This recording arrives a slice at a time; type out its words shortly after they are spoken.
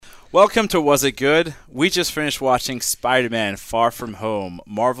Welcome to Was It Good? We just finished watching Spider-Man Far From Home,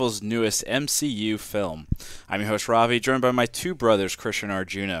 Marvel's newest MCU film. I'm your host Ravi, joined by my two brothers, Christian and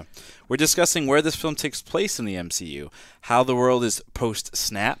Arjuna. We're discussing where this film takes place in the MCU, how the world is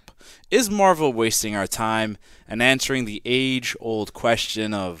post-snap, is Marvel wasting our time, and answering the age-old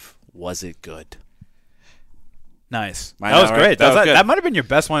question of, was it good? Nice. That That was great. That That might have been your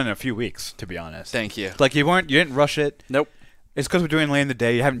best one in a few weeks, to be honest. Thank you. Like you didn't rush it. Nope. It's because we're doing late in the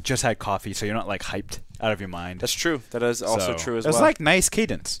day. You haven't just had coffee, so you're not like hyped out of your mind. That's true. That is also true as well. It's like nice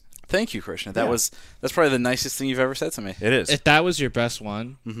cadence. Thank you, Christian. Yeah. That's probably the nicest thing you've ever said to me. It is. If that was your best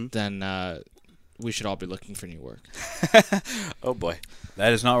one, Mm-hmm. then we should all be looking for new work. Oh boy.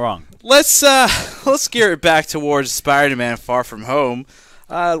 That is not wrong. Let's gear it back towards Spider-Man Far From Home.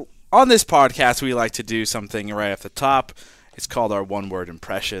 On this podcast, we like to do something right off the top. It's called our one-word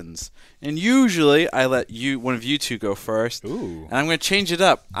impressions. And usually, I let one of you two go first. Ooh. And I'm going to change it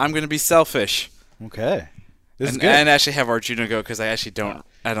up. I'm going to be selfish. Okay. This is and, good. and actually have Arjuna go because I actually don't.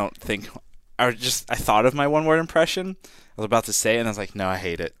 I don't think. I thought of my one-word impression. I was about to say it, and I was like, no, I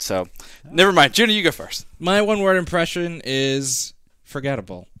hate it. So, never mind. Juna, you go first. My one-word impression is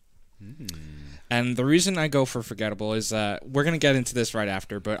forgettable. And the reason I go for forgettable is we're going to get into this right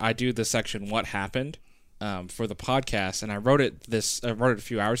after, but I do the section What Happened for the podcast, and I wrote it a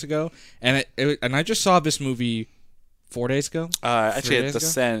few hours ago, and and I just saw this movie 4 days ago. Actually, at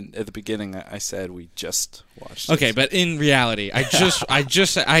days the beginning, I said we just watched. Okay, it. but in reality,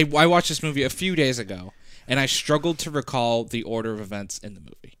 I watched this movie a few days ago, and I struggled to recall the order of events in the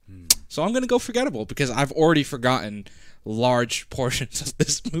movie. So I'm going to go forgettable because I've already forgotten large portions of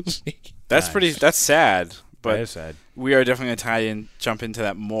this movie. That's Nice. That's sad. But That is sad. we are definitely going to jump into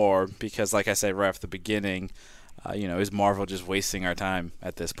that more because, like I said right off the beginning, is Marvel just wasting our time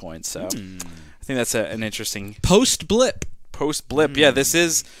at this point? So I think that's an interesting Post-blip. post-blip. Yeah, this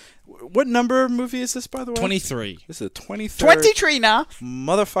is... What number movie is this, by the way? 23. This is a 23rd 23 now.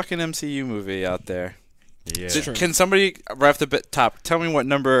 motherfucking MCU movie out there. Yeah. True. Can somebody, right off the top, tell me what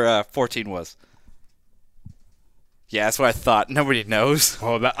number 14 was? Yeah, that's what I thought. Nobody knows.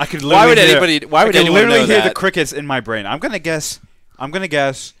 Oh, I could Why would literally anybody? Why would I could anyone literally know hear that? the crickets in my brain. I'm gonna guess.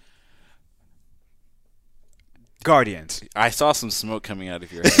 Guardians. I saw some smoke coming out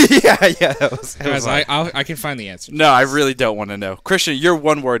of your head. yeah. That was Guys, like- I can find the answer. No, I really don't want to know. Christian, your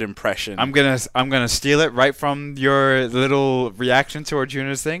one-word impression. I'm gonna steal it right from your little reaction to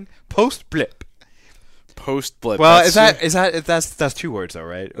Arjuna's thing. Post blip. post-blip. Well, That's that's 2 words though,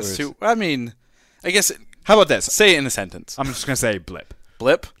 right? that's too, I mean, I guess... How about this? Say it in a sentence. I'm just gonna say blip.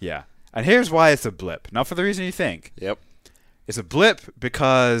 Blip? Yeah. And here's why it's a blip. Not for the reason you think. Yep. It's a blip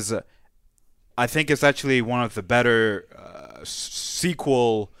because I think it's actually one of the better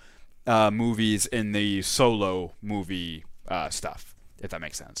sequel movies in the solo movie stuff, if that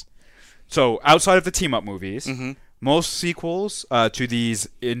makes sense. So outside of the team-up movies, most sequels to these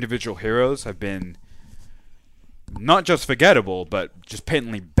individual heroes have been not just forgettable, but just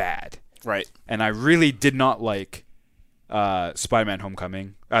patently bad. Right. And I really did not like Spider-Man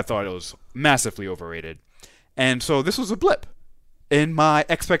Homecoming. I thought it was massively overrated. And so this was a blip in my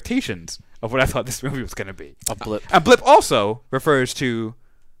expectations of what I thought this movie was going to be. A blip. And blip also refers to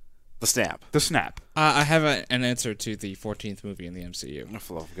The snap. the snap. I have an answer to the 14th movie in the MCU. Oh,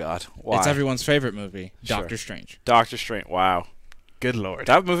 for the love of God. Why? It's everyone's favorite movie, Sure. Doctor Strange. Doctor Strange. Wow. Good lord.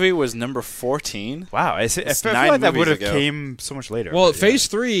 That movie was number 14. Wow. I It's feel 9 like that movies would have ago. came so much later. Well, but yeah. Phase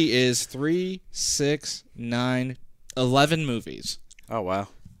 3 is 3, 6, 9, 11 movies. Oh, wow.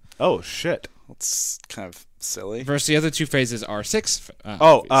 Oh, shit. That's kind of silly. Versus the other 2 phases are 6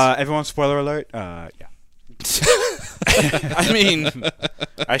 Oh, movies. everyone, spoiler alert. Yeah. I mean,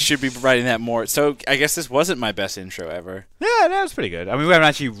 I should be writing that more. So I guess this wasn't my best intro ever. Yeah, that was pretty good. I mean, we haven't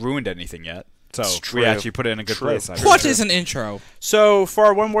actually ruined anything yet. So It's true. we actually put it in a good True. place. I What think. is an intro? So for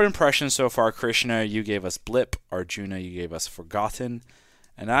our one-word impression so far, Krishna, you gave us blip. Arjuna, you gave us forgotten.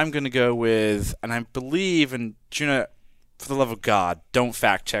 And I'm going to go with, and I believe, and Juna, for the love of God, don't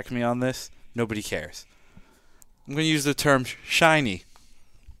fact-check me on this. Nobody cares. I'm going to use the term shiny.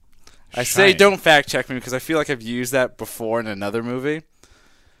 I say Shiny. don't fact-check me because I feel like I've used that before in another movie.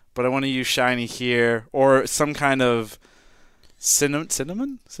 But I want to use shiny here, or some kind of synonym?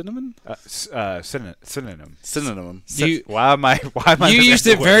 Synonym. Synonym. Why am I? You used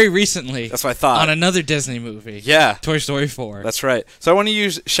it very recently That's what I thought. on another Disney movie. Yeah. Toy Story 4. That's right. So I want to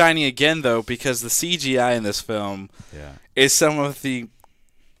use shiny again, though, because the CGI in this film Yeah. is some of the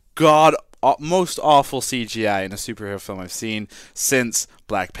most awful CGI in a superhero film I've seen since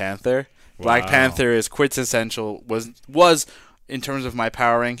Black Panther. Black Wow. Panther is quintessential, was in terms of my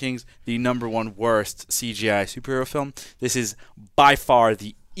power rankings, the #1 worst CGI superhero film. This is by far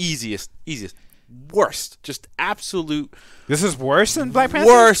the easiest, worst, just absolute This is worse than Black Panther.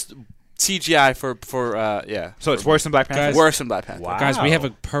 worst CGI for yeah. So it's worse than Black Panther. Guys, Worse than Black Panther. Wow. Guys, we have a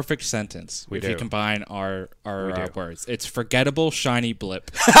perfect sentence We if you do. combine our do. words. It's forgettable, shiny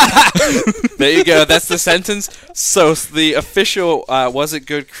blip. There you go. That's the sentence. So the official Was It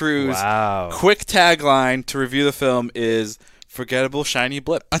Good Cruise Wow. quick tagline to review the film is forgettable shiny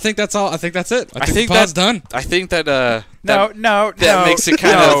blip. I think that's all. I think that's it. I think, think the pod's that- done. I think that No, that makes it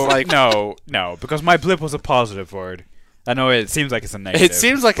kind of like- no, because my blip was a positive word. I know it seems like it's a negative. it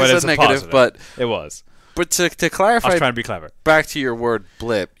seems like but it's a negative, positive. but it was. to I clarify was trying to be clever back to your word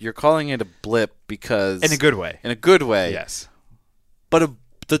blip, you're calling it a blip because in a good way. in a good way. Yes. But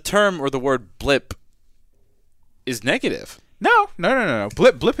the term or the word blip is negative. No.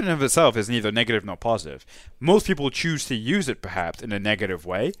 Blip in and of itself is neither negative nor positive. Most people choose to use it perhaps in a negative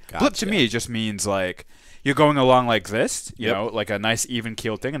way. Blip to Gotcha. me just means like you're going along like this, you Yep. know, like a nice even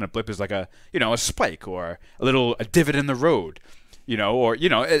keel thing, and a blip is like a a spike or a divot in the road, or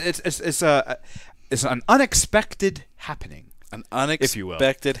it's an unexpected happening. An If you will.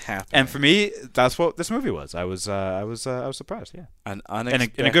 unexpected happening. And for me, that's what this movie was. I was surprised. Yeah, an in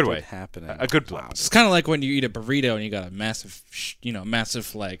unexpected a good way. happening. A good blip. It's kind of like when you eat a burrito and you got a massive,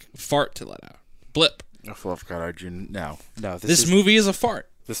 massive like fart to let out. Blip. Oh, I forgot Arjun. No. This movie is a fart.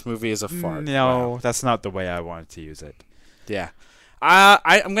 This movie is a fart. No, Wow. that's not the way I wanted to use it. Yeah. I'm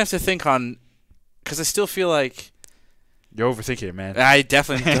gonna have to think on, because I still feel like You're overthinking it, man. I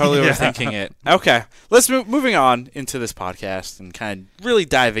definitely totally Yeah. overthinking it. Okay, let's moving on into this podcast and kind of really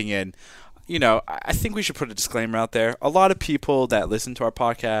diving in. I think we should put a disclaimer out there. A lot of people that listen to our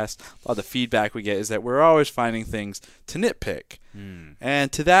podcast, a lot of the feedback we get is that we're always finding things to nitpick.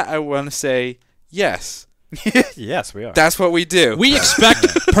 And to that, I want to say yes. Yes, we are. That's what we do. We expect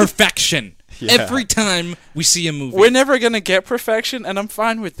perfection Yeah. every time we see a movie. We're never going to get perfection, and I'm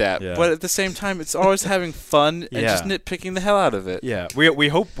fine with that. Yeah. But at the same time, it's always having fun and just Yeah. nitpicking the hell out of it. Yeah, we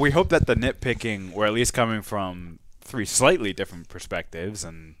hope that the nitpicking, or at least coming from three slightly different perspectives,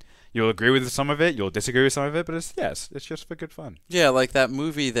 and you'll agree with some of it, you'll disagree with some of it, but it's just for good fun. Yeah, like that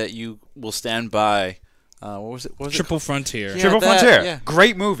movie that you will stand by. What was it? What was it Triple Frontier. Yeah, Triple that- Frontier, yeah.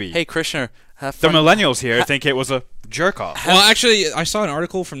 great movie. Hey, Krishna, have the fun. millennials here think it was a jerk off. Well, actually, I saw an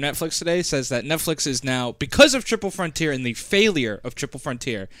article from Netflix today says that Netflix is now, because of Triple Frontier and the failure of Triple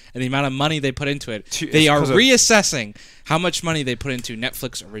Frontier and the amount of money they put into it, they are because of- reassessing how much money they put into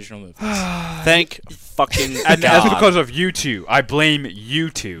Netflix original movies. Thank fucking And that's God. because of you two. I blame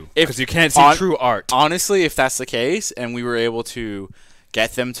you two If because you can't see on- true art. Honestly, if that's the case, and we were able to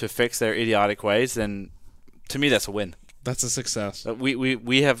get them to fix their idiotic ways, then to me that's a win. That's a success.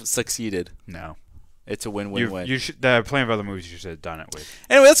 We have succeeded. No, It's a win-win-win. you should. There are plenty of other movies you should have done it with.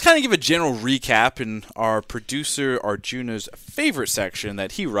 Anyway, let's kind of give a general recap in our producer Arjuna's favorite section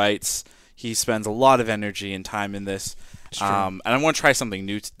that he writes. He spends a lot of energy and time in this. And I want to try something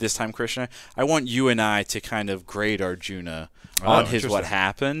new this time, Krishna. I want you and I to kind of grade Arjuna on his what interesting.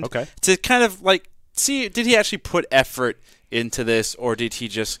 happened. Okay. To kind of like see, did he actually put effort into this, or did he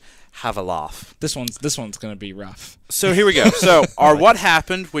just have a laugh? This one's going to be rough. So here we go. So our what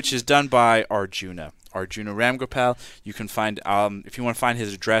happened, which is done by Arjuna Ramgopal. You can find if you want to find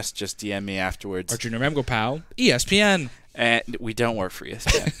his address, just DM me afterwards. Arjuna Ramgopal, ESPN. And we don't work for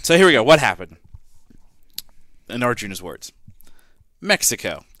ESPN. So here we go. What happened? In Arjuna's words,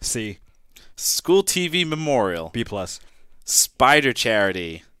 Mexico, C, school TV memorial, B plus, spider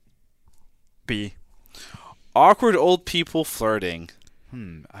charity, B. awkward old people flirting.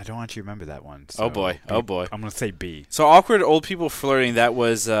 I don't want you to remember that one. Oh, so boy. B. Oh, boy. I'm gonna say B. So awkward old people flirting. That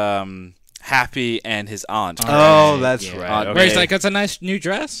was Happy and his aunt. Oh, that's Yeah. right. Okay. Where he's like, that's a nice new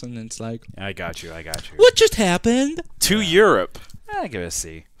dress, and it's like, I got you. what just happened? To Europe, I give it a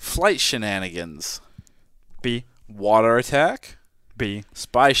C. flight shenanigans, B. water attack, B.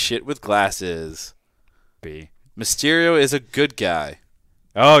 spy shit with glasses. B. Mysterio is a good guy.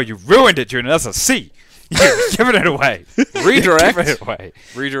 Oh, you ruined it, Junior. That's a C. You're giving it away. Redirect. You're giving it away.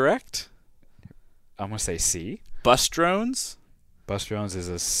 Redirect. I'm gonna say C. Bus drones. Bus Jones is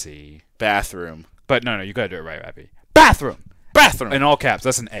a C. Bathroom. But no, you gotta do it right, Rappy. Bathroom. Bathroom. In all caps.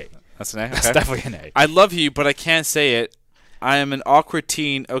 That's an A. That's an A. That's Okay. definitely an A. I love you, but I can't say it. I am an awkward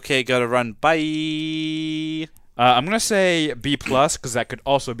teen. Okay, gotta run. Bye. I'm gonna say B plus because that could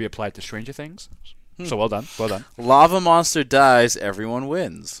also be applied to Stranger Things. So well done. Well done. Lava monster dies. Everyone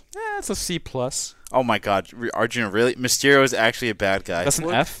wins. That's a C plus. Oh my God, Arjuna, really? Mysterio is actually a bad guy. That's an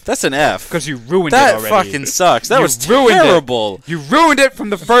What? F? That's an F. Because you ruined That it already. fucking sucks. That You was ruined it. terrible. You ruined it from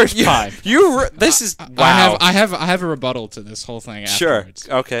the first time. This is wow. I have a rebuttal to this whole thing. Sure. Afterwards.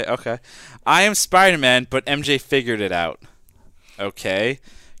 Okay. I am Spider-Man, but MJ figured it out. Okay.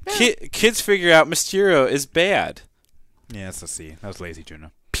 Kids figure out Mysterio is bad. Yeah, that's a C. That was lazy,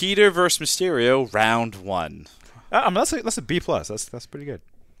 Juno. Peter versus Mysterio, round 1. That's a B plus. That's pretty good.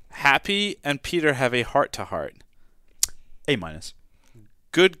 Happy and Peter have a heart-to-heart. A minus.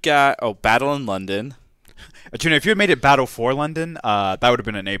 Good guy. Oh, Battle in London. Juno, if you had made it Battle for London, that would have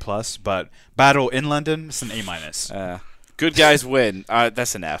been an A plus. But Battle in London, it's an A minus. Good guys win.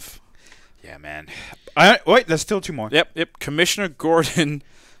 That's an F. Yeah, man. Wait, there's still 2 more. Yep. Commissioner Gordon.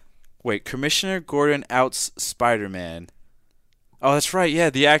 Wait, Commissioner Gordon outs Spider-Man. Oh, that's right. Yeah,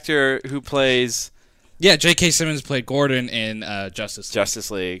 the actor who plays Yeah, J.K. Simmons played Gordon in Justice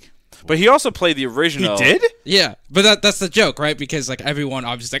League. But he also played the original. He did? Yeah, but that's the joke, right? Because like everyone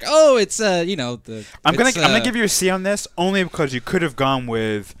obviously like, oh, it's I'm gonna give you a C on this only because you could have gone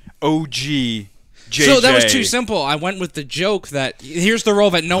with OG JJ. So that was too simple. I went with the joke that here's the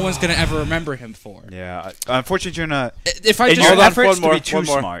role that no one's gonna ever remember him for. Yeah, unfortunately, you're not. If I in just your Hold on, efforts one to more, be too one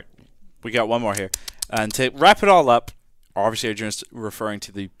more. smart. We got one more here. And to wrap it all up, obviously Arjuna's referring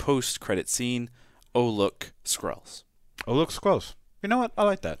to the post-credit scene. Oh, look, Skrulls. Oh, look, Skrulls. You know what? I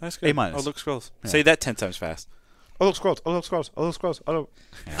like that. That's good. A minus. Oh, look, Skrulls. Yeah. Say that 10 times fast. Oh, look, Skrulls. Oh, look, Skrulls. Oh, look, Skrulls. Oh, look.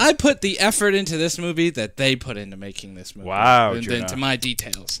 Yeah. I put the effort into this movie that they put into making this movie. Wow, and Jonah. into my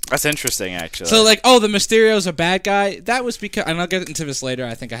details. That's interesting, actually. So like, oh, the Mysterio's a bad guy. That was because, and I'll get into this later.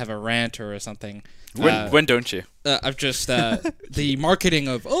 I think I have a rant or something. When don't you? I've just the marketing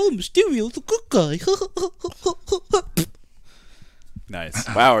of Mysterio's a good guy. Nice.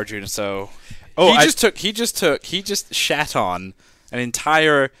 Wow, Arjuna. So Oh, he just shat on an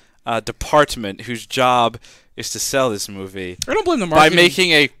entire department whose job is to sell this movie I don't blame the by marketing.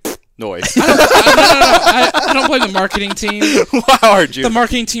 making a noise. I don't blame the marketing team. Wow, Arjuna. The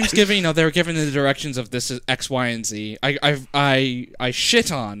marketing team's giving, they were given the directions of this is X, Y, and Z. I shit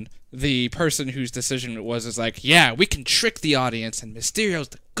on the person whose decision it was. Is like, yeah, we can trick the audience, and Mysterio's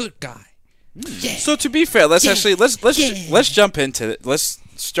the good guy. Yeah. So to be fair, let's jump into it. Let's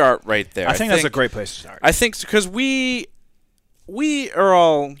start right there. I think that's a great place to start. I think because we are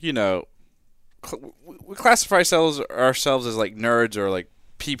all, we classify ourselves as like nerds or like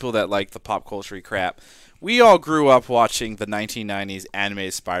people that like the pop culture crap. We all grew up watching the 1990s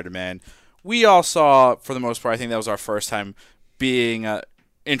animated Spider-Man. We all saw, for the most part, I think that was our first time being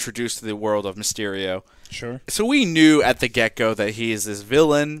introduced to the world of Mysterio. Sure. So we knew at the get-go that he is this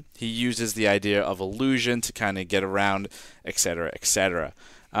villain. He uses the idea of illusion to kind of get around, etc., etc.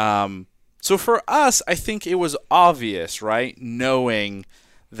 So for us, I think it was obvious, right? Knowing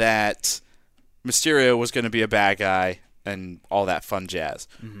that Mysterio was going to be a bad guy and all that fun jazz.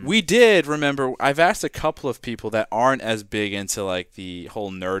 Mm-hmm. We did remember, I've asked a couple of people that aren't as big into like the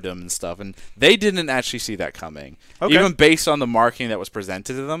whole nerddom and stuff, and they didn't actually see that coming. Okay. Even based on the marketing that was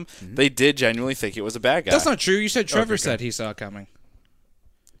presented to them, they did genuinely think it was a bad guy. That's not true. You said Trevor said he saw it coming.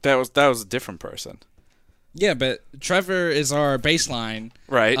 That was a different person. Yeah, but Trevor is our baseline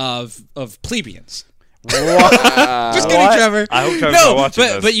right. of plebeians. Just kidding, Trevor. I hope Trevor's not watching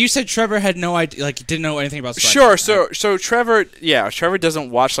this. But you said Trevor had no idea, like didn't know anything about Spider-Man. Sure. So Trevor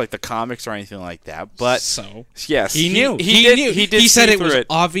doesn't watch like the comics or anything like that. But so yes, he knew. He knew. He said it was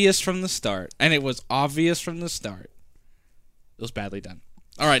obvious from the start, and it was obvious from the start. It was badly done.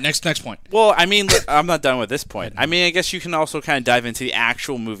 All right, next point. Well, I mean, I'm not done with this point. I mean, I guess you can also kind of dive into the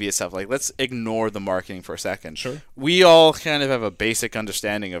actual movie itself. Like, let's ignore the marketing for a second. Sure. We all kind of have a basic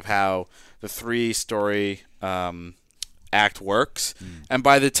understanding of how the 3-story act works. And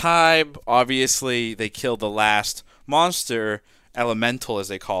by the time, obviously, they killed the last monster, elemental as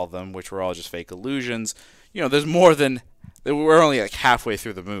they call them, which were all just fake illusions, there's more than... We're only like halfway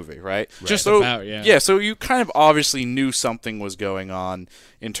through the movie, right? Just about, yeah. Yeah, so you kind of obviously knew something was going on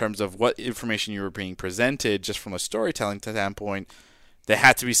in terms of what information you were being presented, just from a storytelling standpoint. There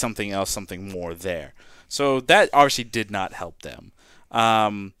had to be something else, something more there. So that obviously did not help them.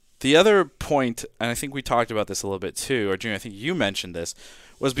 The other point, and I think we talked about this a little bit too, or Junior, I think you mentioned this,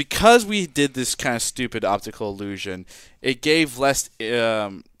 was because we did this kind of stupid optical illusion, it gave less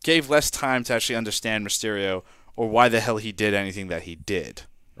time to actually understand Mysterio or why the hell he did anything that he did,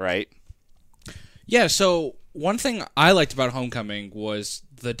 right? Yeah, so one thing I liked about Homecoming was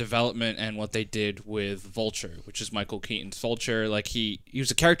the development and what they did with Vulture, which is Michael Keaton's Vulture. Like he was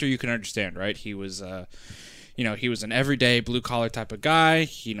a character you can understand, right? He was he was an everyday blue-collar type of guy.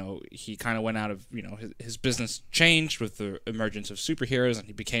 He kind of went out of, his business changed with the emergence of superheroes, and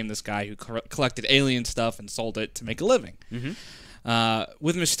he became this guy who collected alien stuff and sold it to make a living. Mm-hmm.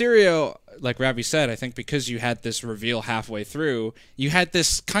 With Mysterio, like Ravi said, I think because you had this reveal halfway through, you had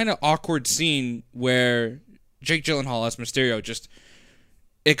this kind of awkward scene where Jake Gyllenhaal as Mysterio just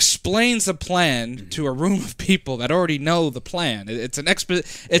explains a plan to a room of people that already know the plan. It's an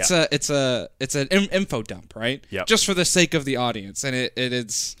info dump, right? Yep. Just for the sake of the audience, and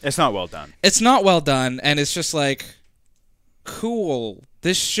it's not well done. It's not well done, and it's just like, cool.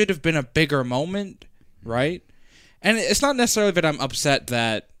 This should have been a bigger moment, right? And it's not necessarily that I'm upset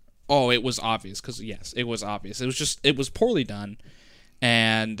that it was obvious, because yes, it was obvious. It was poorly done,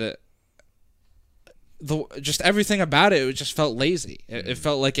 and just everything about it just felt lazy. It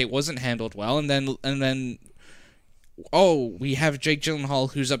felt like it wasn't handled well, and then we have Jake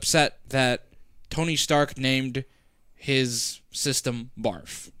Gyllenhaal who's upset that Tony Stark named his system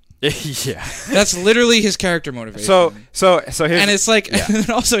Barf. Yeah, that's literally his character motivation. So here's, and it's like, and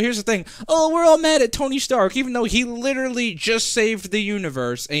also here's the thing. We're all mad at Tony Stark, even though he literally just saved the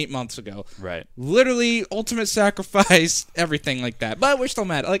universe 8 months ago. Right. Literally, ultimate sacrifice, everything like that. But we're still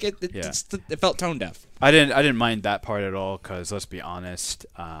mad. Like it felt tone deaf. I didn't mind that part at all, because let's be honest,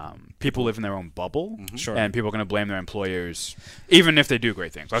 people live in their own bubble, Sure. and people are going to blame their employers, even if they do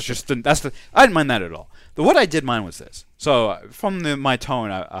great things. I didn't mind that at all. What I did mind was this. So from my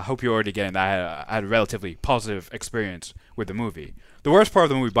tone, I hope you're already getting that I had a relatively positive experience with the movie. The worst part of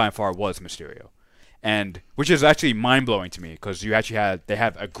the movie by far was Mysterio, and which is actually mind blowing to me, because they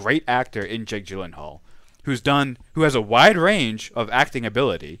have a great actor in Jake Gyllenhaal, who has a wide range of acting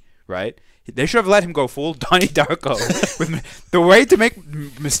ability, right? They should have let him go full Donnie Darko. The way to make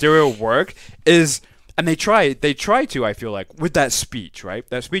Mysterio work is, and they try to, I feel like, with that speech, right?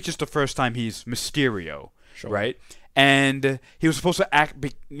 That speech is the first time he's Mysterio, Sure. right? And he was supposed to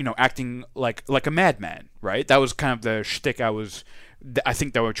acting like a madman, right? That was kind of the shtick I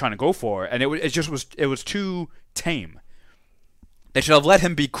think they were trying to go for, and it was too tame. They should have let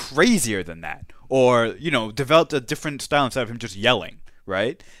him be crazier than that, or developed a different style instead of him just yelling.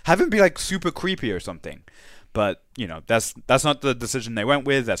 Right? Have him be like super creepy or something. But that's not the decision they went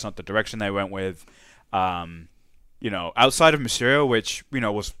with. That's not the direction they went with. Outside of Mysterio, which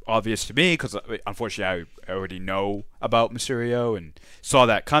was obvious to me, because unfortunately I already know about Mysterio and saw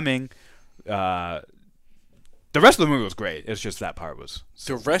that coming. The rest of the movie was great. It's just that part was.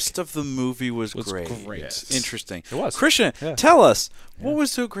 The rest of the movie was great. Yes. Interesting. It was. Christian, tell us, what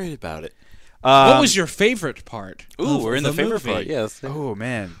was so great about it? What was your favorite part? We're in the favorite part. Yes. Oh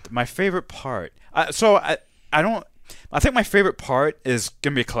man, my favorite part. I think my favorite part is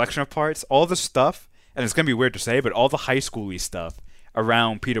gonna be a collection of parts. All the stuff, and it's gonna be weird to say, but all the high schooly stuff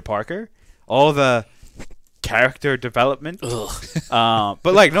around Peter Parker, all the character development. But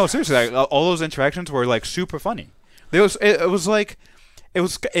like, no, seriously, all those interactions were like super funny. It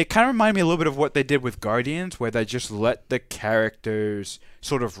kind of reminded me a little bit of what they did with Guardians, where they just let the characters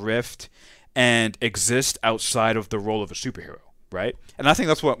sort of rift and exist outside of the role of a superhero, right? And I think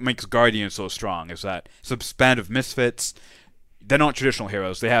that's what makes Guardians so strong, is that it's a band of misfits. They're not traditional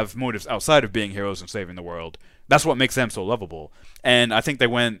heroes. They have motives outside of being heroes and saving the world. That's what makes them so lovable. And I think they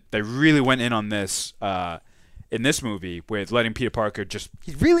really went in on this in this movie with letting Peter Parker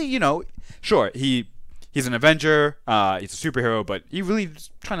he's really, sure, he's an Avenger, he's a superhero, but he really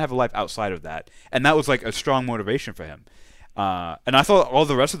is trying to have a life outside of that. And that was like a strong motivation for him. And I thought all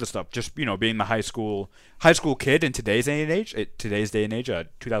the rest of the stuff, just being the high school kid in today's day and age,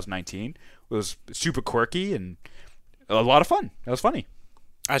 2019, was super quirky and a lot of fun. It was funny.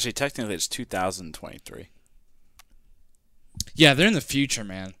 Actually, technically, it's 2023. Yeah, they're in the future,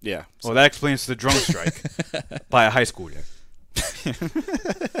 man. Yeah. Well, that explains the drone strike by a high schooler.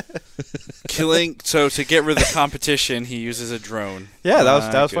 So to get rid of the competition, he uses a drone. Yeah,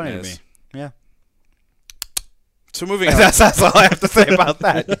 that was funny to me. Yeah. So moving on. That's all I have to say about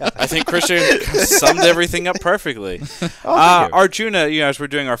that. Yeah. I think Christian summed everything up perfectly. Arjuna, as we're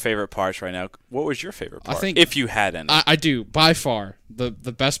doing our favorite parts right now, what was your favorite part? If you had any. I do, by far. The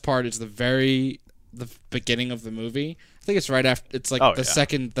best part is the beginning of the movie. I think it's right after. It's like the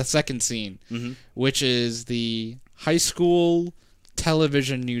second scene, which is the high school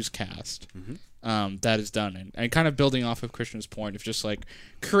television newscast. That is done, and kind of building off of Christian's point of just like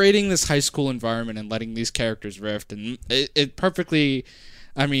creating this high school environment and letting these characters rift, and it perfectly.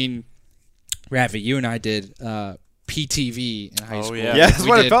 I mean, Ravi, you and I did PTV in high school. Yeah, that's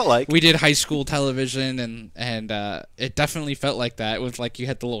what it felt like. We did high school television, and it definitely felt like that. With like you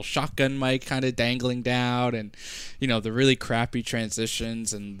had the little shotgun mic kind of dangling down, and the really crappy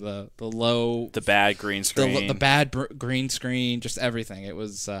transitions and the bad green screen, the bad green screen, just everything. It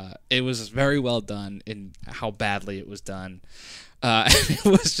was very well done in how badly it was done.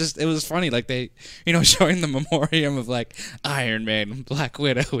 it was funny, like they, showing the memoriam of like Iron Man, Black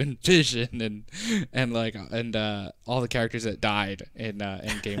Widow, and Vision, and all the characters that died in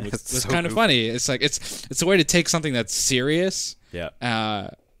Endgame was so kind of goofy. funny. It's like it's a way to take something that's serious,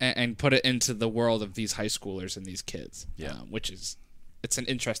 and put it into the world of these high schoolers and these kids, it's an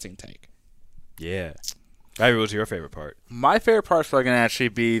interesting take. Yeah. Barry, what was your favorite part? My favorite part's probably going to actually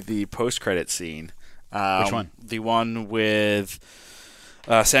be the post-credit scene. Which one? The one with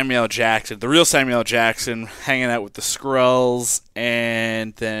Samuel L. Jackson, the real Samuel L. Jackson, hanging out with the Skrulls,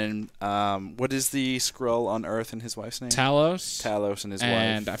 and then what is the Skrull on Earth and his wife's name? Talos. Talos and his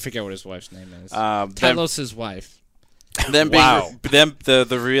And wife. I forget what his wife's name is. Them- Talos' wife. Them being Wow. them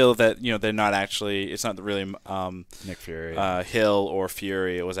the real that they're not actually, it's not the really Nick Fury. Hill or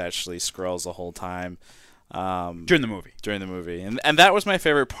Fury. It was actually Skrulls the whole time. During the movie. And that was my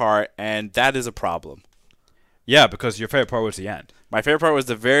favorite part, and that is a problem. Yeah, because your favorite part was the end. My favorite part was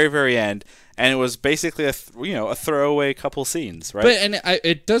the very, very end, and it was basically a throwaway couple scenes, right? But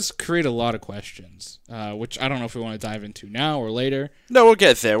it does create a lot of questions, which I don't know if we want to dive into now or later. No, we'll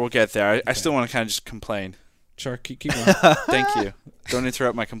get there. I still want to kind of just complain. Sure, keep going. Thank you. Don't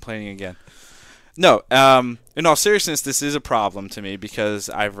interrupt my complaining again. No, in all seriousness, this is a problem to me because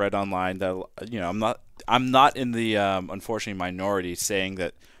I've read online that I'm not in the unfortunately minority saying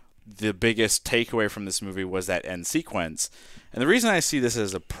that the biggest takeaway from this movie was that end sequence. And the reason I see this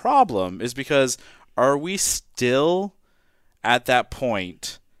as a problem is because are we still at that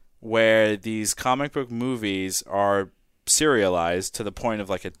point where these comic book movies are serialized to the point of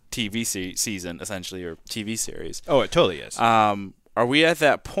like a TV season, essentially, or TV series? Oh, it totally is. Are we at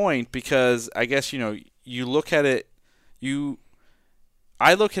that point? Because I guess, you look at it,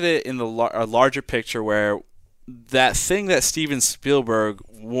 I look at it in a larger picture where that thing that Steven Spielberg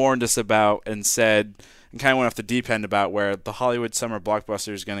warned us about and said, and kind of went off the deep end about, where the Hollywood summer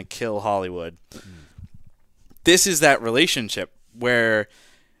blockbuster is going to kill Hollywood. This is that relationship where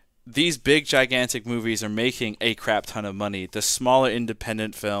these big, gigantic movies are making a crap ton of money. The smaller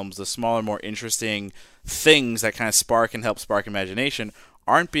independent films, the smaller, more interesting things that kind of spark and help spark imagination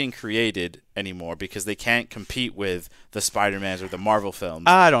aren't being created anymore because they can't compete with the Spider-Mans or the Marvel films.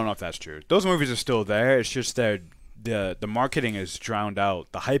 I don't know if that's true. Those movies are still there. It's just that the marketing is drowned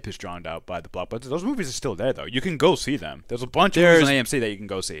out. The hype is drowned out by the blockbusters. Those movies are still there, though. You can go see them. There's a bunch of movies on AMC that you can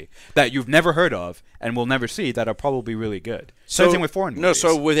go see that you've never heard of and will never see that are probably really good. Same thing with foreign movies. No,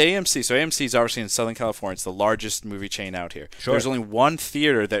 so with AMC, AMC is obviously in Southern California. It's the largest movie chain out here. Sure. There's only one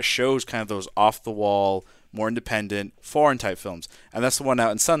theater that shows kind of those off-the-wall, more independent, foreign-type films, and that's the one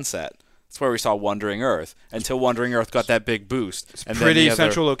out in Sunset. That's where we saw Wandering Earth, until Wandering Earth got that big boost. It's and pretty then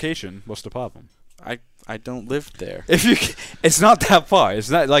central location. What's the problem? I don't live there. It's not that far. It's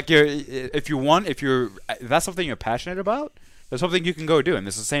not like if that's something you're passionate about, that's something you can go do, and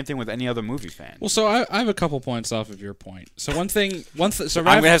it's the same thing with any other movie fan. Well, so I have a couple points off of your point. So so I'm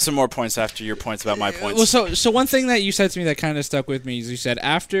gonna have some more points after your points about my points. Well, so one thing that you said to me that kind of stuck with me is you said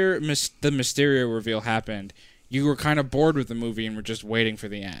after the Mysterio reveal happened, you were kind of bored with the movie and were just waiting for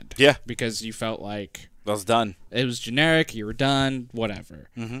the end. Yeah, because you felt like that was done. It was generic. You were done. Whatever.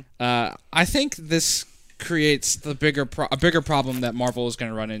 Mm-hmm. I think this creates a bigger problem that Marvel is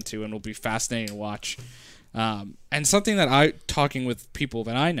going to run into, and will be fascinating to watch. And something that talking with people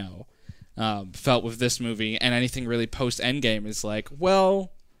that I know, felt with this movie and anything really post Endgame is like,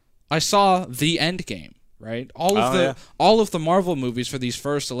 well, I saw the Endgame, right? All of the Marvel movies for these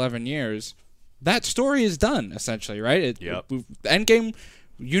first 11 years, that story is done essentially, right? Endgame,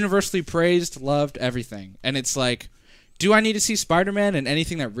 universally praised, loved, everything, and it's like, do I need to see Spider-Man and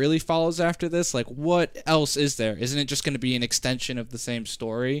anything that really follows after this? Like, what else is there? Isn't it just going to be an extension of the same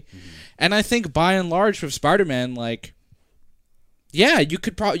story? Mm-hmm. And I think, by and large, with Spider-Man, like, yeah, you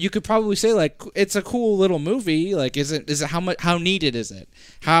could probably say, like, it's a cool little movie. Like, is it how needed is it?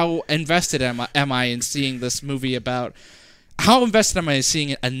 How invested am I in seeing this movie about? How invested am I in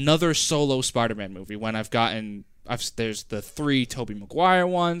seeing another solo Spider-Man movie when there's the 3 Tobey Maguire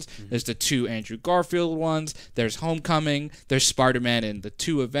ones, there's the 2 Andrew Garfield ones, there's Homecoming, there's Spider-Man in the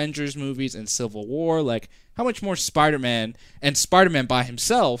 2 Avengers movies and Civil War. Like, how much more Spider-Man and Spider-Man by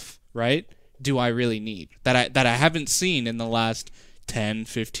himself, right, do I really need that I haven't seen in the last 10,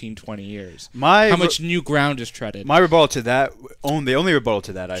 15, 20 years? How much new ground is treaded? My rebuttal to that, the only rebuttal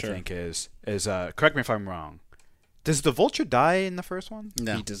to that, I think, is correct me if I'm wrong, does the Vulture die in the first one?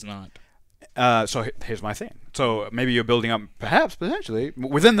 No. He does not. So here's my thing. So maybe you're building up, potentially,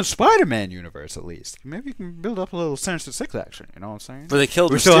 within the Spider-Man universe at least. Maybe you can build up a little Sinister Six action. You know what I'm saying? But they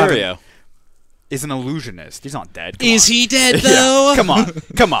killed Mysterio. is an illusionist. He's not dead. Is he dead though? Come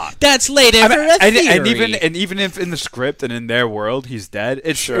on. That's later for a theory. And even if in the script and in their world he's dead,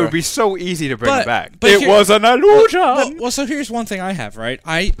 it would be so easy to bring But- him back. but It here- was an illusion. Well, so here's one thing I have, right?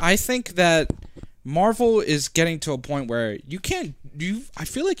 I think that Marvel is getting to a point where I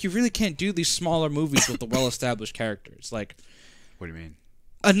feel like you really can't do these smaller movies with the well-established characters. Like What do you mean?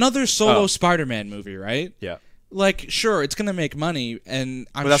 another solo Spider-Man movie, right? Yeah. Like, sure, it's gonna make money, and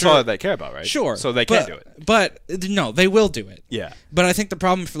I'm But that's sure, all they care about, right? Sure, So they can't do it. But no, they will do it. Yeah. But I think the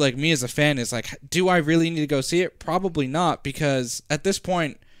problem for like me as a fan is like, do I really need to go see it? Probably not, because at this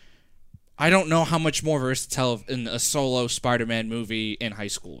point, I don't know how much more there is to tell in a solo Spider-Man movie in high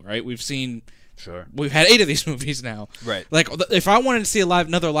school. Right? We've had 8 of these movies now. Right. Like, if I wanted to see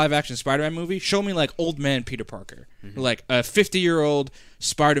another live-action Spider-Man movie, show me like old man Peter Parker, like a 50-year-old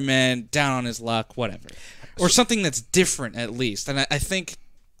Spider-Man down on his luck, whatever, or something that's different at least. And I think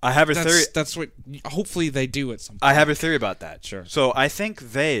I have a theory. that's what hopefully they do at some point. I have a theory about that. Sure. So I think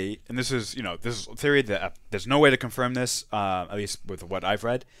and this is a theory that there's no way to confirm this, at least with what I've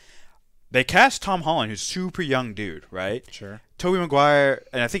read. They cast Tom Holland, who's a super young dude, right? Sure. Tobey Maguire,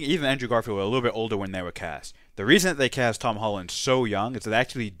 and I think even Andrew Garfield were a little bit older when they were cast. The reason that they cast Tom Holland so young is that they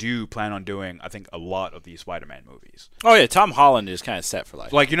actually do plan on doing, I think, a lot of these Spider-Man movies. Oh yeah, Tom Holland is kind of set for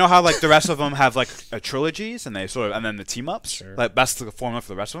life. Like, you know how like the rest of them have like trilogies and and then the team ups. Sure. Like that's the formula for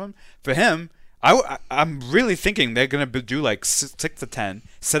the rest of them. For him, I'm really thinking they're gonna do like 6 to 10,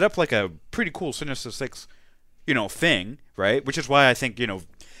 set up like a pretty cool Sinister Six, thing, right? Which is why I think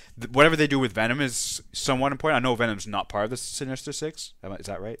whatever they do with Venom is somewhat important. I know Venom's not part of the Sinister Six. Is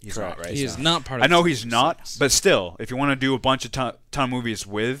that right? He's Correct. not, right? He is not part of I know the he's not, but still, if you want to do a bunch of ton of movies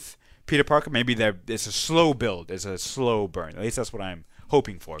with Peter Parker, maybe it's a slow build, it's a slow burn. At least that's what I'm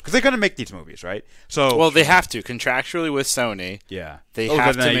hoping for, because they're gonna make these movies, right? So, well, they have to contractually with Sony. yeah, They Oh,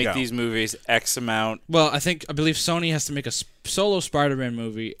 have then there to you make go. these movies X amount. Well, I believe Sony has to make a solo Spider-Man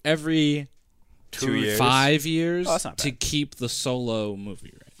movie every 2 years. 5 years Oh, that's not to bad. keep the solo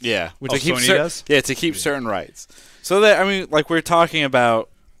movie right. Yeah, Which to Oh, keep Sony does? Yeah, to keep certain rights. So that like we're talking about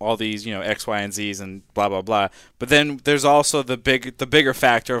all these X, Y, and Z's and blah blah blah. But then there's also the bigger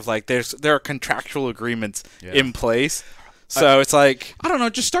factor of like there are contractual agreements in place. So it's like I don't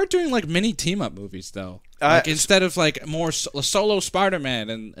know. Just start doing like mini team up movies though. Instead of like more solo Spider-Man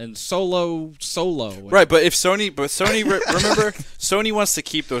and solo. right. But Sony remember Sony wants to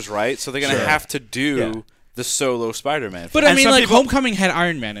keep those rights, so they're gonna have to do the solo Spider-Man. But And I mean, some like people- Homecoming had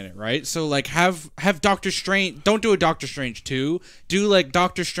Iron Man in it, right? So like have Doctor Strange. Don't do a Doctor Strange 2. Do like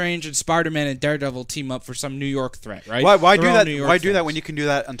Doctor Strange and Spider-Man and Daredevil team up for some New York threat, right? Why do Their own that? New York Why do that threats. when you can do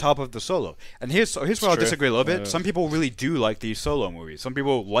that on top of the solo? And here's where I'll true. disagree a little bit. Some people really do like these solo movies. Some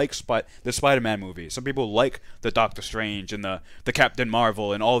people like the Spider-Man movies. Some people like the Doctor Strange and the Captain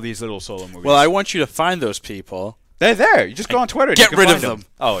Marvel and all these little solo movies. well, I want you to find those people. they're there. You just go on Twitter. And Get you can rid find of them.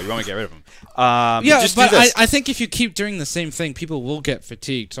 Oh, you want me to get rid of them? Yeah, just do but this. I think if you keep doing the same thing, people will get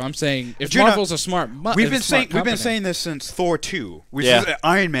fatigued. So I'm saying if Do you know- Marvel's a smart, We've been saying this since Thor 2, which Yeah. is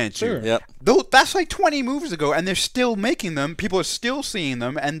Iron Man 2. Sure. Yep. That's like 20 movies ago, and they're still making them. People are still seeing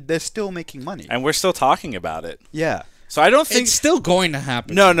them, and they're still making money. And we're still talking about it. Yeah. So I don't think it's still going to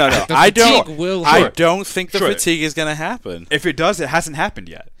happen. No. The I fatigue don't. will I hurt. don't think the Sure. fatigue is going to happen. If it does, it hasn't happened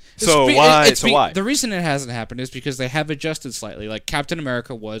yet. It's So be- why? it's So be- why? The reason it hasn't happened is because they have adjusted slightly. Like Captain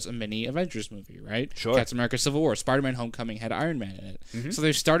America was a mini Avengers movie, right? Sure. Captain America: Civil War, Spider-Man: Homecoming had Iron Man in it. So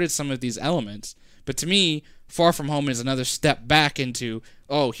they've started some of these elements. But to me, Far From Home is another step back into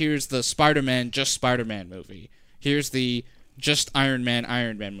here's the Spider-Man movie. Here's the just Iron Man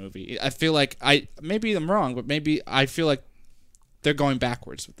movie. I feel like maybe I'm wrong, but maybe I feel like they're going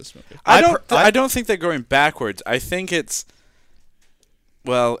backwards with this movie. I don't think they're going backwards. I think it's.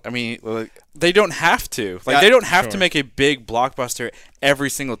 Well, I mean, they don't have to. Like, Yeah, they don't have sure. to make a big blockbuster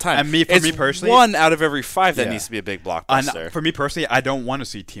every single time. And for It's me personally- one out of every 5 that Yeah. needs to be a big And blockbuster. for me personally, I don't want to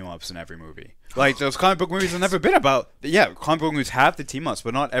see team ups in every movie. Like those comic book movies have never been about. Yeah, comic book movies have the team ups,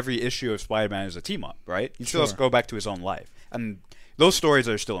 but not every issue of Spider-Man is a team up, right? He still has to go back to his own life, and those stories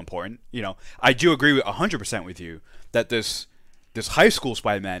are still important. I do agree with 100% with you that this high school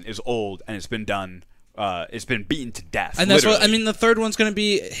Spider-Man is old and it's been done. It's been beaten to death. And that's what literally. I mean. The third one's going to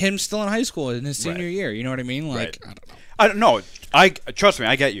be him still in high school in his senior Right. year. You know what I mean? Like, Right. I don't know. I don't know. Trust me,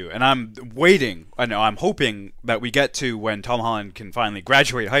 I get you, and I'm waiting. I know. I'm hoping that we get to when Tom Holland can finally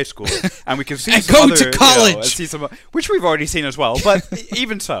graduate high school, and we can see And some go other, to college! and see some, which we've already seen as well. But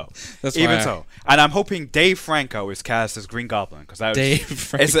even so, That's even why I- so, and I'm hoping Dave Franco is cast as Green Goblin because that Dave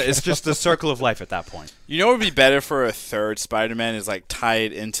Franco. it's just the circle of life at that point. You know what would be better for a third Spider-Man is like tie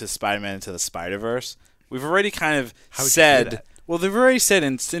it into Spider-Man into the Spider-Verse. We've already kind of How would you do said, that? Well, they've already said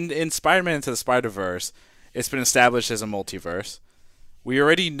in Spider-Man Into the Spider-Verse, it's been established as a multiverse. We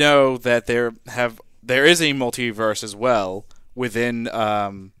already know that there is a multiverse as well within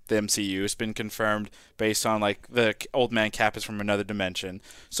the MCU. It's been confirmed based on like the old man Cap is from another dimension.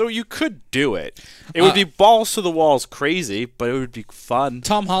 So you could do it. It would be balls to the walls crazy, but it would be fun.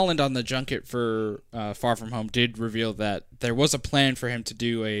 Tom Holland on the junket for Far From Home did reveal that there was a plan for him to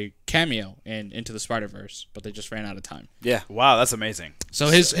do a cameo in Into the Spider-Verse, but they just ran out of time. Yeah. Wow, that's amazing. So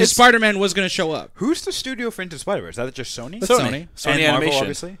his Spider-Man was going to show up. Who's the studio for Into the Spider-Verse? Is that just Sony? That's Sony. Sony and Marvel, Animation.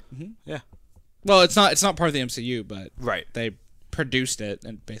 obviously. Yeah. Well, it's not part of the MCU, but Right. they produced it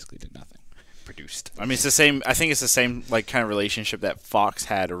and basically did nothing. Produced. I mean, it's the same. I think it's the same like kind of relationship that Fox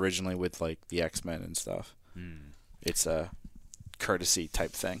had originally with like the X-Men and stuff. It's a courtesy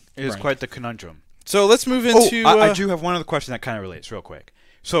type thing. It is Right. quite the conundrum. So let's move into. I do have one other question that kind of relates real quick.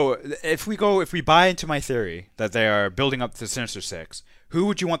 So if we buy into my theory that they are building up the Sinister Six, who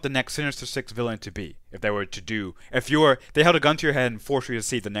would you want the next Sinister Six villain to be? If they were to do, they held a gun to your head and forced you to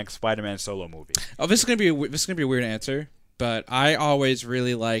see the next Spider-Man solo movie. Oh, this is gonna be a weird answer, but I always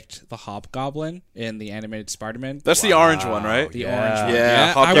really liked the Hobgoblin in the animated Spider-Man. That's the orange one, right? The orange one.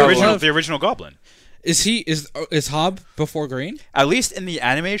 Yeah, I The would original, love- the original Goblin. Is Hob before Green? At least in the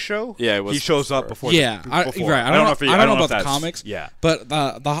anime show, Yeah, it was he shows up before. Yeah, before. right. I don't know about the that's- comics. Yeah, But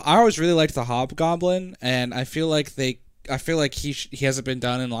I always really liked the Hobgoblin, and I feel like he hasn't been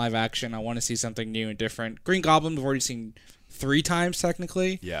done in live action. I want to see something new and different. Green Goblin we've already seen 3 times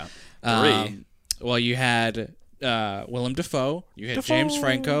technically. yeah. Well, you had Willem Dafoe, you had James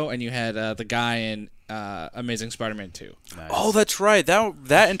Franco, and you had the guy in Amazing Spider-Man 2. Nice. Oh, that's right.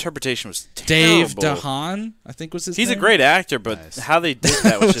 That interpretation was Dave terrible. DeHaan, I think was his He's name. a great actor, but Nice. how they did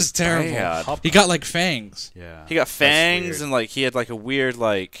that was, was just terrible. bad. He got like fangs. Yeah. He got That's fangs weird. and like he had like a weird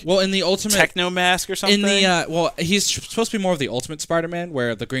like Well, in the Ultimate techno mask or something. in the he's supposed to be more of the Ultimate Spider-Man,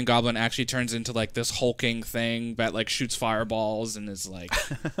 where the Green Goblin actually turns into like this hulking thing that like shoots fireballs and is like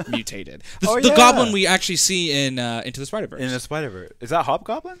mutated. The yeah. Goblin we actually see in Into the Spider-Verse. In the Spider-Verse. Is that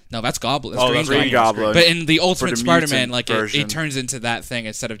Hobgoblin? No, that's Goblin. Oh, That's that's Green Goblin. But in the Ultimate the Spider-Man, mutant like version. it turns into that thing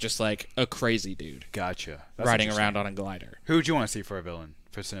instead of just like a crazy dude Gotcha. That's riding interesting. around on a glider. Who would you want to see for a villain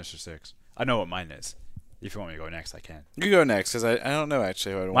for Sinister Six? I know what mine is. If you want me to go next, I can. You go next because I don't know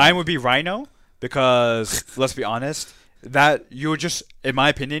actually who I want. Mine would be Rhino because let's be honest, that you would just, in my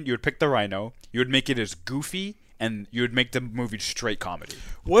opinion, you would pick the Rhino, you would make it as goofy, and you would make the movie straight comedy.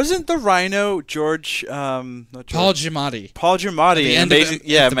 Wasn't the Rhino George? Not George. Paul Giamatti. Paul Giamatti. The end amazing. of,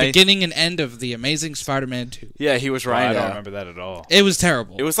 Yeah, at the beginning and end of the Amazing Spider-Man 2. yeah, he was I Rhino. don't remember that at all. It was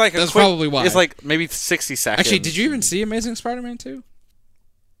terrible. It was like that's a quick, probably why. It's like maybe 60 seconds. Actually, did you even see Amazing Spider-Man 2?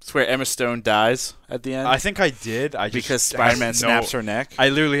 It's where Emma Stone dies at the end I think I did. I just because have Spider-Man snaps her neck. I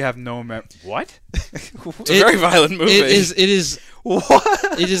literally have no What? It's a very violent movie. It is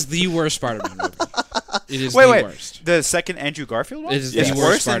What? it is the worst Spider-Man movie. It is Wait, the wait. worst. The second Andrew Garfield one? It is Yes. the It's worst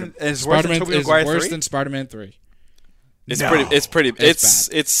worse than Spider-Man. it's worse than Spider-Man Tobey is Maguire worse 3? than Spider-Man 3. It's No. pretty. It's pretty. It's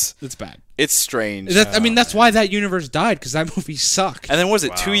It's bad. it's strange. I mean, that's why that universe died, because that movie sucked. And then was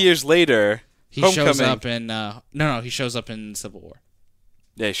it Wow. 2 years later? He Homecoming. shows up in he shows up in Civil War.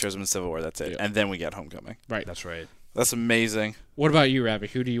 Yeah, he shows him in Civil War. That's it. Yeah. And then we get Homecoming. Right. That's right. That's amazing. What about you, Ravi?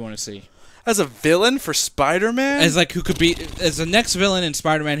 Who do you want to see As a villain for Spider-Man? as like who could be as the next villain in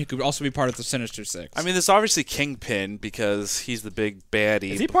Spider-Man who could also be part of the Sinister Six? I mean, there's obviously Kingpin because he's the big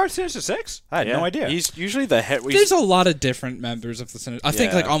baddie. Is he part of Sinister Six? I had Yeah. no idea. He's usually the head. there's a lot of different members of the Sinister. I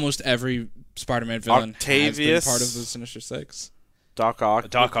think Yeah. like almost every Spider-Man villain has been Octavius. part of the Sinister Six. Doc Ock.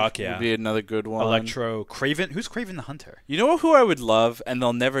 Doc Ock, yeah. Would be another good one. Electro, Craven. Who's Craven the Hunter? You know who I would love, and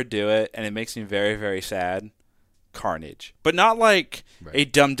they'll never do it, and it makes me very, very sad? Carnage. But not like a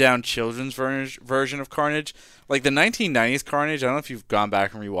dumbed-down children's version of Carnage. Like the 1990s Carnage, I don't know if you've gone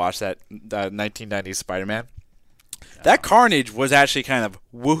back and rewatched that 1990s Spider-Man. That Carnage was actually kind of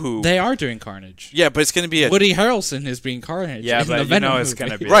woohoo. They are doing Carnage. Yeah, but it's going to be a... Woody Harrelson is being Carnage. Yeah, in but the you Venom know it's movie.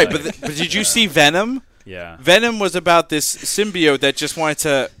 gonna be Right, like- but did you see Venom? Yeah. Venom was about this symbiote that just wanted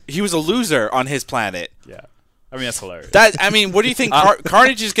to... He was a loser on his planet. Yeah. I mean, that's hilarious. That I mean, what do you think?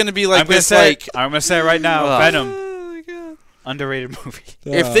 Carnage is going to be like I'm gonna this? say. Like, I'm gonna say it right now. Ugh. Venom, oh my God. underrated movie.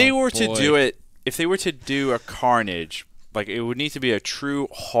 If they were Oh, to boy. do it, if they were to do a Carnage, like it would need to be a true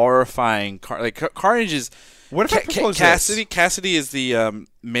horrifying Carnage is. What if I propose Cassidy? this? Cassidy is the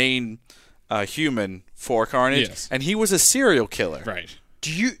main human for Carnage, Yes. and he was a serial killer. Right.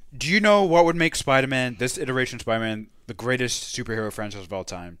 Do you know what would make Spider-Man, this iteration of Spider-Man, the greatest superhero franchise of all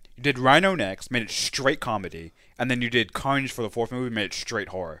time? You did Rhino next, made it straight comedy, and then you did Carnage for the fourth movie, made it straight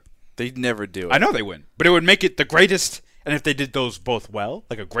horror. They'd never do it. I know they wouldn't, but it would make it the greatest. And if they did those both well,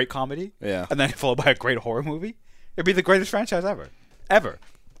 like a great comedy, Yeah. and then followed by a great horror movie, It'd be the greatest franchise ever.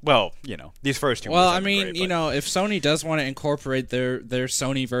 Well, these first two. Well, movies I have been mean, great, but- if Sony does want to incorporate their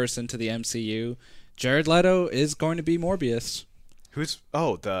Sony verse into the MCU, Jared Leto is going to be Morbius,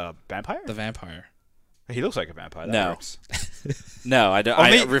 the vampire? the vampire. He looks like a vampire. That No. works. No, I don't.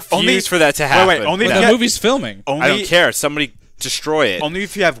 Only- I refuse only- for that to happen. wait, only- But Yeah. the movie's filming. Only, I don't care. Somebody destroy it. Only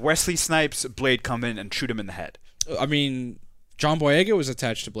if you have Wesley Snipes' Blade come in and shoot him in the head. I mean, John Boyega was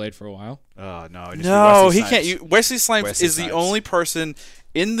attached to Blade for a while. Oh no! it just be No, Wesley he can't. Snipes. Wesley Snipes Wesley is the Snipes. only person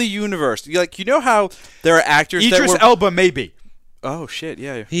in the universe. You know how there are actors that Idris were. Elba, maybe. Oh shit!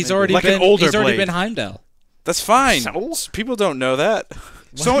 Yeah, He's maybe. already Like an been. older He's already Blade. been Heimdall. That's fine. So? People don't know that.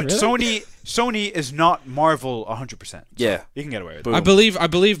 Sony is not Marvel 100%. Yeah. You can get away with Boom. it. I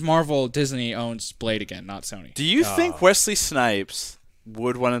believe Marvel Disney owns Blade again, not Sony. Do you think Wesley Snipes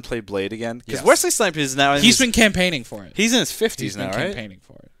would want to play Blade again? Because Yes. Wesley Snipes is now. He's been campaigning for it. He's in his 50s He's been now, right? campaigning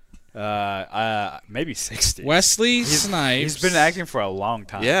for it. Maybe 60. Wesley Snipes. He's been acting for a long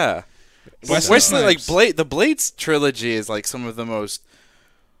time. Yeah. Wesley Wesley, like Snipes. the Blades trilogy is like some of the most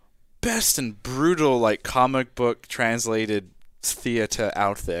best and brutal like comic book translated theater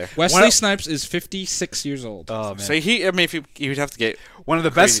out there. Wesley One- Snipes is 56 years old. Oh man. So if he would have to get One of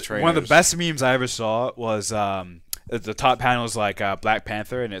the Crazy best trainers. memes I ever saw was at the top panel is like Black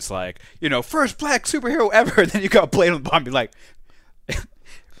Panther, and it's like first black superhero ever. And then you got Blade on the bottom, be like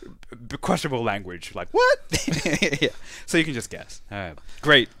questionable language, like what? Yeah. So you can just guess.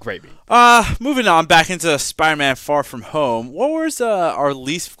 Great meme. moving on back into Spider-Man: Far From Home. What was our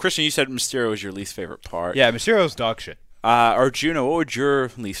least? Christian, you said Mysterio was your least favorite part. Yeah, Mysterio's dog shit. Arjuna, what would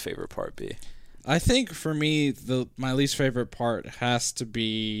your least favorite part be? I think for me, my least favorite part has to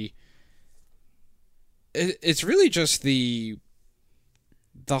be. It's really just the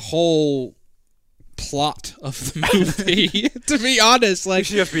whole plot of the movie. To be honest, It like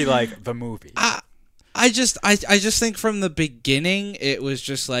should just be like the movie. I just think from the beginning it was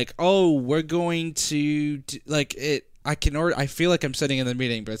just like, oh, we're going to like it. I feel like I'm sitting in the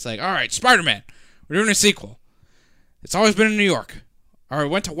meeting, but it's like, all right, Spider-Man, we're doing a sequel. It's always been in New York. All right,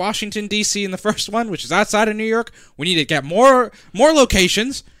 went to Washington D.C. in the first one, which is outside of New York. We need to get more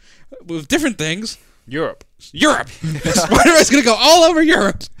locations with different things. Europe. Spider-Man's gonna go all over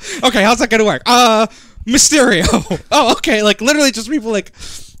Europe. Okay, how's that gonna work? Mysterio. Oh, okay. Like literally just people like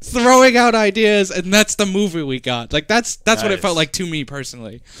throwing out ideas, and that's the movie we got. Like that's what it Nice. felt like to me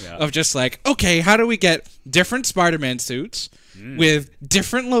personally. Yeah. Of just like, okay, how do we get different Spider-Man suits with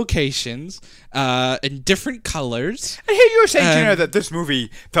different locations and different colors? I hear you were saying, Gina, that this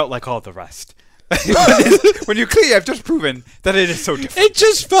movie felt like all the rest. When you clearly have just proven that it is so different. It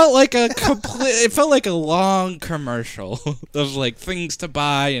just felt like a it felt like a long commercial of like things to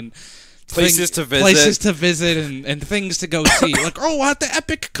buy and Places to visit. and things to go see. Like, oh, at the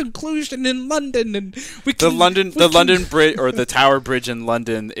epic conclusion in London, and we The can, London Bridge or the Tower Bridge in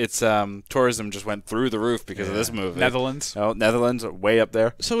London. Its tourism just went through the roof because of this movie. Netherlands. Oh, Netherlands, way up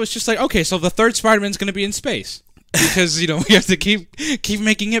there. So it's just like, okay, so the third Spider-Man's going to be in space because we have to keep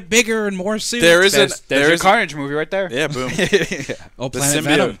making it bigger and more suits. There's There's a Carnage movie right there. Yeah, boom. oh, The Planet symbiote,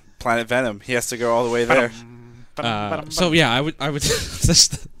 Venom. Planet Venom. He has to go all the way there. So yeah, I would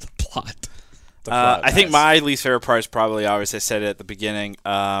just the plot. I think my least favorite part is probably, obviously I said it at the beginning,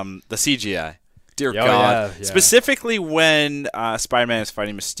 the CGI. Dear Oh, God. yeah. Specifically when Spider-Man is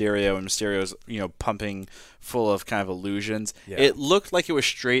fighting Mysterio and Mysterio is, pumping full of kind of illusions. Yeah. It looked like it was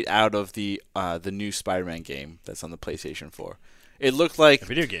straight out of the new Spider-Man game that's on the PlayStation 4. It looked like A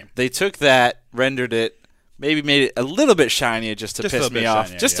video game. they took that, rendered it, maybe made it a little bit shinier just to Just a piss little me bit off.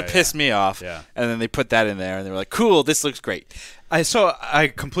 shinier, Just to yeah, piss me off. Yeah. And then they put that in there and they were like, cool, this looks great.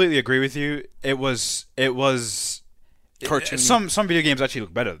 I completely agree with you. It was Cartoony. some video games actually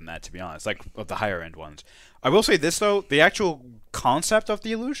look better than that, to be honest, like of the higher end ones. I will say this though, the actual concept of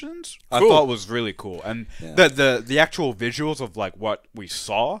the illusions I Cool. thought was really cool, and the actual visuals of like what we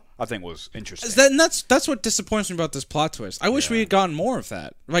saw I think was interesting. And that's what disappoints me about this plot twist. I wish we had gotten more of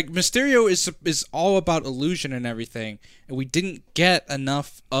that. Like Mysterio is all about illusion and everything, and we didn't get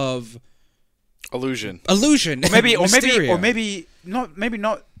enough of Illusion. illusion. maybe Mysterio. maybe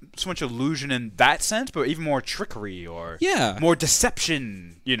not so much illusion in that sense, but even more trickery or Yeah. more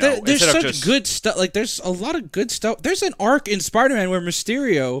deception. There's instead of such just good stuff. Like there's a lot of good stuff. There's an arc in Spider-Man where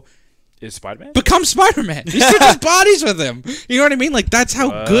Mysterio is Spider-Man. becomes Spider-Man. He switches bodies with him. You know what I mean? Like that's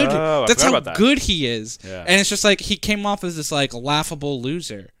how good. I That's forgot how about that. good he is. Yeah. And it's just like he came off as this like laughable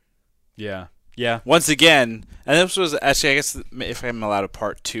loser. Yeah. Once again, and this was actually, I guess, if I'm allowed a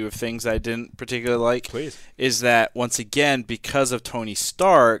part two of things I didn't particularly like, Please. is that once again, because of Tony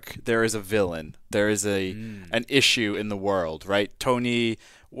Stark, there is a villain. There is an issue in the world, right? Tony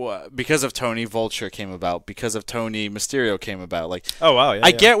because of Tony, Vulture came about. Because of Tony, Mysterio came about. Like, Oh wow, yeah.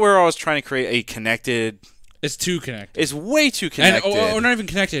 I get where I was trying to create a connected. It's too connected. It's way too And connected. or not even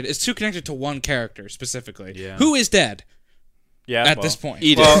connected. It's too connected to one character specifically. Yeah. Who is dead Yeah. at this point?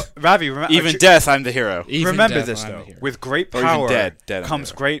 Edith. Well, Ravi, Even death, I'm the hero. Even remember death, this I'm though. here. With great Or even power dead comes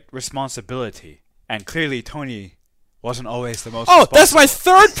under. great responsibility, and clearly Tony wasn't always the most. Oh, that's my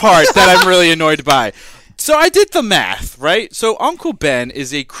responsible. third part that I'm really annoyed by. So I did the math, right? So Uncle Ben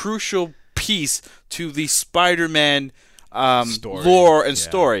is a crucial piece to the Spider-Man Story. lore and Yeah.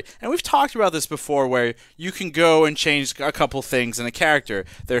 story. And we've talked about this before where you can go and change a couple things in a character,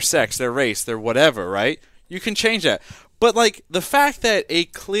 their sex, their race, their whatever, right? You can change that. But, like, the fact that a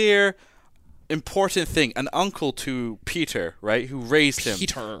clear, important thing, an uncle to Peter, right, who raised him.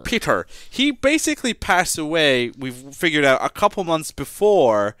 Peter. He basically passed away, we've figured out, a couple months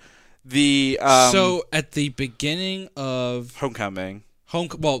before the So at the beginning of Homecoming.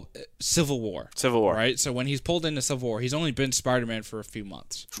 Civil War. Civil War. Right? So when he's pulled into Civil War, he's only been Spider-Man for a few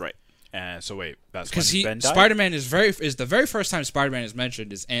months. Right. And so wait, that's Because when Ben died? Spider-Man is the very first time Spider-Man is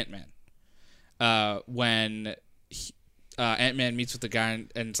mentioned is Ant-Man. When Ant-Man meets with the guy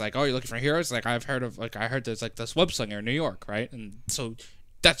and it's like, "Oh, you're looking for heroes?" Like I heard there's like this web slinger in New York, right? And so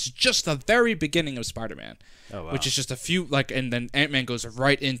that's just the very beginning of Spider-Man, which is just a few and then Ant-Man goes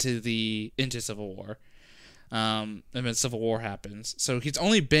right into Civil War. And then Civil War happens. So he's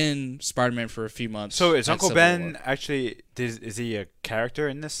only been Spider-Man for a few months. So is at Uncle Civil Ben War. actually? Is he a character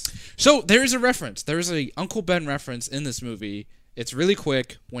in this? So there is a reference. There is a Uncle Ben reference in this movie. It's really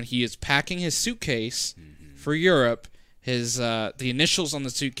quick when he is packing his suitcase for Europe. His the initials on the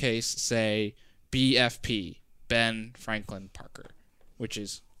suitcase say BFP, Ben Franklin Parker, which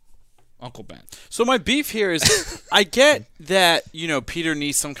is Uncle Ben. So my beef here is I get that, Peter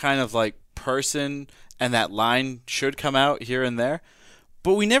needs some kind of like person and that line should come out here and there,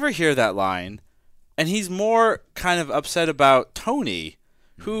 but we never hear that line. And he's more kind of upset about Tony,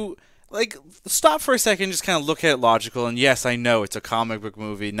 who, like, stop for a second, just kind of look at it logical. And yes, I know it's a comic book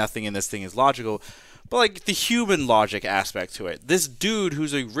movie. Nothing in this thing is logical. But, like, the human logic aspect to it. This dude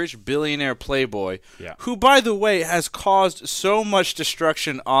who's a rich billionaire playboy, who, by the way, has caused so much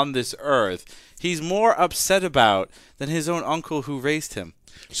destruction on this earth, he's more upset about than his own uncle who raised him.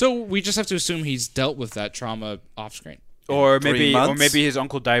 So we just have to assume he's dealt with that trauma off screen. Or 3 maybe months? his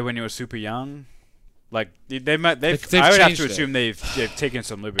uncle died when he was super young. Like they might. They've I would have changed to it. assume they've taken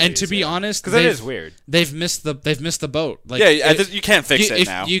some liberties. And to be honest, because it is weird. They've missed the boat. Like, you can't fix it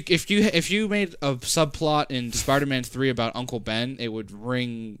now. If you made a subplot in Spider-Man 3 about Uncle Ben, it would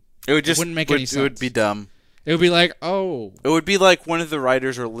ring. It would just wouldn't make any sense. It would be dumb. It would be like, oh, It would be like one of the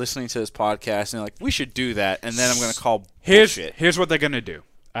writers are listening to this podcast and they're like, we should do that, and then I'm going to call bullshit. Here's what they're gonna do.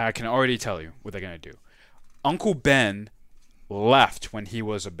 I can already tell you what they're gonna do. Uncle Ben left when he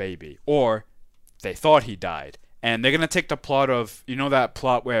was a baby, or they thought he died, and they're gonna take the plot of that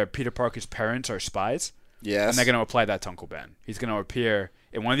plot where Peter Parker's parents are spies. Yes. And they're gonna apply that to Uncle Ben. He's gonna appear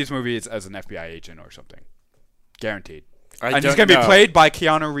in one of these movies as an FBI agent or something, guaranteed. And he's don't gonna be know. played by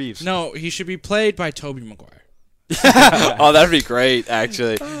Keanu Reeves. no, he should be played by Tobey Maguire. Oh, that'd be great,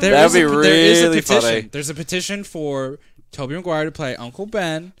 actually. There That'd is be a really petition. funny. There's a petition for Tobey Maguire to play Uncle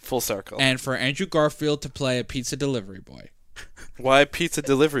Ben Full circle. and for Andrew Garfield to play a pizza delivery boy. Why pizza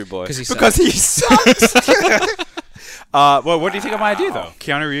delivery boy? Because he sucks. Well, what do you think of my idea, though?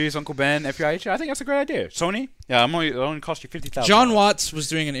 Keanu Reeves, Uncle Ben, FBI agent? I think that's a great idea. Sony? Yeah, it only cost you $50,000. John Watts was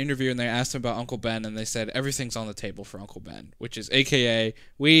doing an interview and they asked him about Uncle Ben and they said everything's on the table for Uncle Ben, which is AKA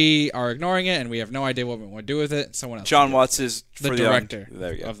we are ignoring it and we have no idea what we want to do with it. Someone else. John can do it. Watts is the for director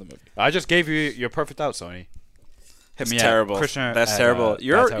there you go. of the movie. I just gave you your perfect out, Sony. Hit It's me terrible. Up. Krishna That's at, terrible.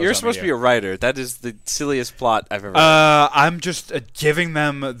 You're Bathhouse supposed to be Media. a writer. That is the silliest plot I've ever heard. I'm just giving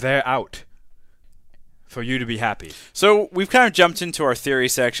them their out for you to be happy. So we've kind of jumped into our theory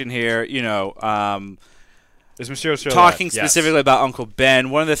section here. Is Mysterio still Talking alive? Yes. specifically about Uncle Ben,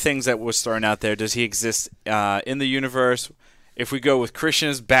 one of the things that was thrown out there, does he exist in the universe? If we go with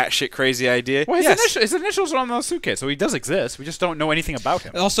Krishna's batshit crazy idea, Well, yes. his initials are on the suitcase, so he does exist. We just don't know anything about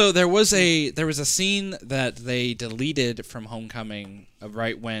him. Also, there was a scene that they deleted from Homecoming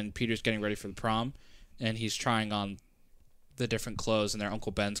right when Peter's getting ready for the prom, and he's trying on the different clothes, and their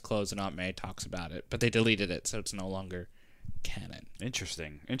Uncle Ben's clothes, and Aunt May talks about it, but they deleted it, so it's no longer canon.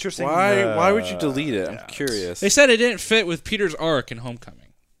 Interesting. Why would you delete it? I'm yeah. curious. They said it didn't fit with Peter's arc in Homecoming.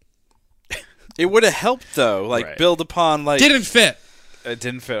 It would have helped though, like Right. build upon like. Didn't fit. It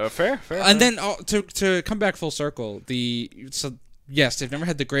didn't fit. Fair. And then to come back full circle, yes, they've never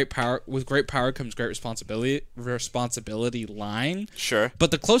had the great power. With great power comes great responsibility line. Sure.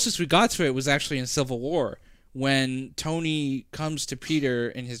 But the closest we got to it was actually in Civil War, when Tony comes to Peter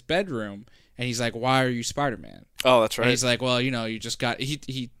in his bedroom and he's like, "Why are you Spider-Man?" Oh, that's right. And he's like, "Well, you just got."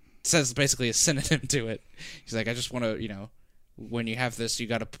 He says basically a synonym to it. He's like, "I just want to, when you have this, you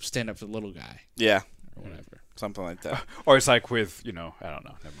got to stand up for the little guy yeah, or whatever." something like that. Or it's like with, I don't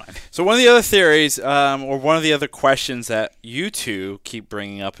know. Never mind. So one of the other theories, or one of the other questions that you two keep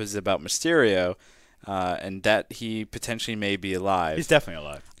bringing up is about Mysterio, and that he potentially may be alive. He's definitely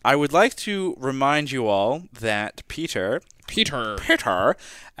alive. I would like to remind you all that Peter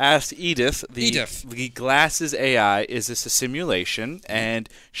asked Edith, the glasses AI, is this a simulation? And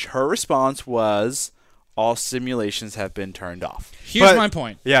her response was, all simulations have been turned off. Here's my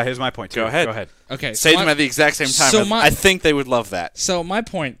point. Yeah, here's my point, too. Go ahead. Okay. Say them at the exact same time. So I think they would love that. So my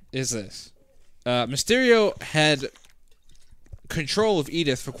point is this. Mysterio had control of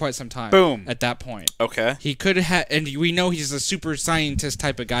Edith for quite some time. Boom. At that point. Okay. He could have, and we know he's a super scientist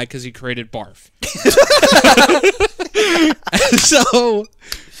type of guy because he created Barf. So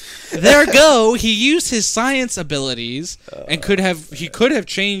there go. He used his science abilities and he could have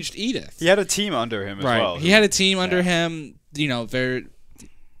changed Edith. He had a team under him as well. He had a team under him.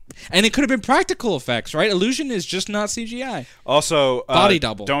 And it could have been practical effects, right? Illusion is just not CGI. Also, body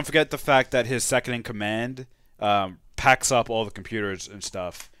double. Don't forget the fact that his second in command packs up all the computers and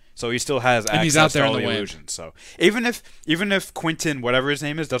stuff. So he still has access he's out there to all in the the wind. illusions. So even if Quentin, whatever his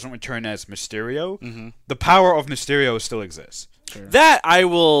name is, doesn't return as Mysterio, the power of Mysterio still exists. Sure. That I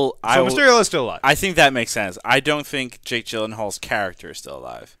will. So Mysterio is still alive. I think that makes sense. I don't think Jake Gyllenhaal's character is still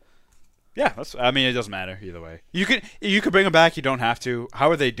alive. Yeah, it doesn't matter either way. You could bring him back. You don't have to.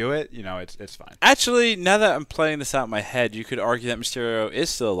 However they do it, it's fine. Actually, now that I'm playing this out in my head, you could argue that Mysterio is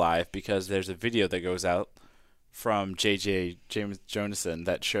still alive because there's a video that goes out from J.J. James Jonason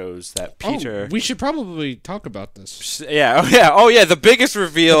that shows that Peter. Oh, we should probably talk about this. Yeah. Oh yeah. The biggest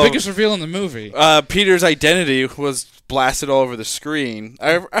reveal. The biggest reveal in the movie. Peter's identity was blasted all over the screen.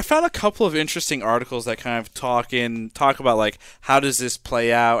 I found a couple of interesting articles that kind of talk about like how does this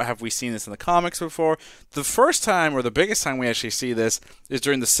play out? Have we seen this in the comics before? The first time or the biggest time we actually see this is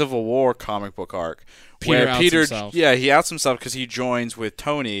during the Civil War comic book arc. Peter outs himself. Yeah, he outs himself because he joins with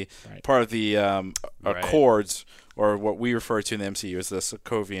Tony, part of the Accords, or what we refer to in the MCU as the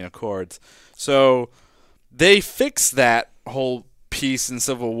Sokovian Accords. So they fixed that whole piece in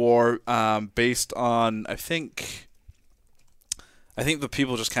Civil War based on, I think the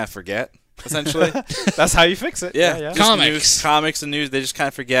people just kind of forget, essentially. That's how you fix it. Yeah. Comics. Comics and news, they just kind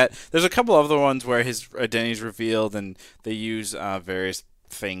of forget. There's a couple other ones where his identity is revealed and they use various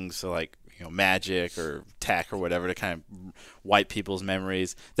things, so like magic or tech or whatever to kind of wipe people's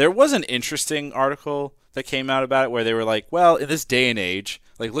memories. There was an interesting article that came out about it where they were like, well, in this day and age,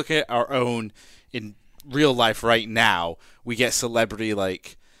 like look at our own in real life right now, we get celebrity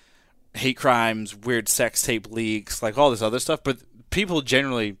like hate crimes, weird sex tape leaks, like all this other stuff, but people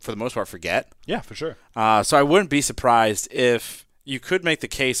generally, for the most part, forget. Yeah, for sure. So I wouldn't be surprised if you could make the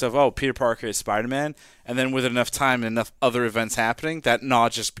case of, Peter Parker is Spider-Man, and then with enough time and enough other events happening, that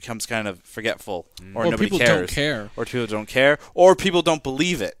Nod just becomes kind of forgetful, or nobody people cares. don't care. Or people don't care, or people don't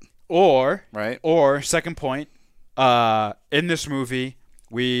believe it. Or Second point, in this movie,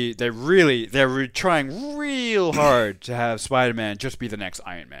 they're trying real hard to have Spider-Man just be the next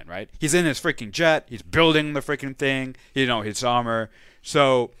Iron Man, right? He's in his freaking jet. He's building the freaking thing. His armor.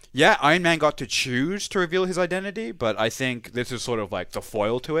 So yeah, Iron Man got to choose to reveal his identity, but I think this is sort of like the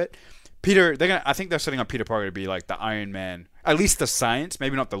foil to it. I think they're setting up Peter Parker to be like the Iron Man, at least the science,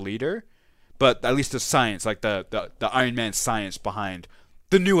 maybe not the leader, but at least the science, like the Iron Man science behind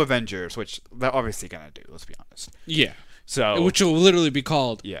the new Avengers, which they're obviously gonna do. Let's be honest. Yeah. So which will literally be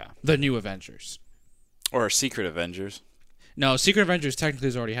called the New Avengers. Or Secret Avengers. No, Secret Avengers technically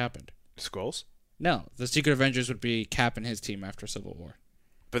has already happened. Skrulls? No, the Secret Avengers would be Cap and his team after Civil War.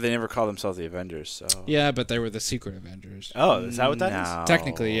 But they never called themselves the Avengers, so... Yeah, but they were the Secret Avengers. Oh, is that what that is?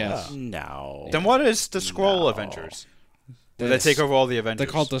 Technically, yes. No. Then what is the Skrull Avengers? Did they take over all the Avengers?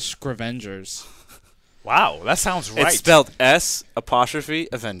 They're called the Scrivengers. Wow, that sounds right. It's spelled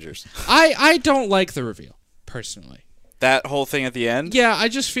S''Avengers. I don't like the reveal, personally. That whole thing at the end? Yeah, I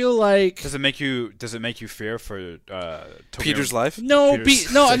just feel like... Does it make you fear for Peter's life? No,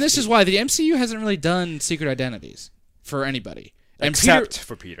 and this is why the MCU hasn't really done secret identities for anybody. And Except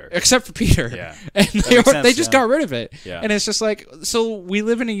for Peter. Yeah. And they just got rid of it. Yeah. And it's just like, so we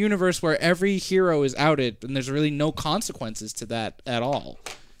live in a universe where every hero is outed and there's really no consequences to that at all.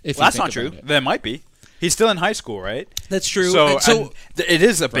 That's not true. There might be. He's still in high school, right? That's true. So it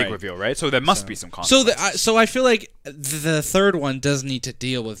is a big reveal, right? So there must be some consequences. So I feel like the third one does need to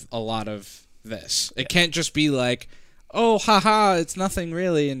deal with a lot of this. It can't just be like, oh, haha, it's nothing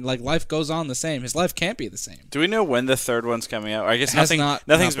really, and like life goes on the same. His life can't be the same. Do we know when the third one's coming out? I guess Has nothing's not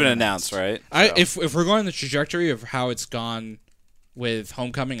been been announced, right? So. If we're going the trajectory of how it's gone with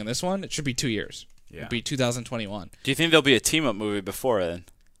Homecoming and this one, it should be 2 years. Yeah. It'd be 2021. Do you think there'll be a team-up movie before then?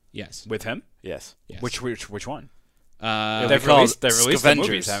 Yes. With him? Yes. Yes. Which one? It'll They've be called released the Scavengers.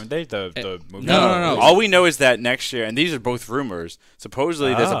 movies, haven't they? The movie. No. All we know is that next year, and these are both rumors.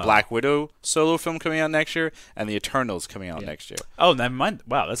 Supposedly, there's a Ah. Black Widow solo film coming out next year, and the Eternals coming out Yeah. next year. Oh, never mind.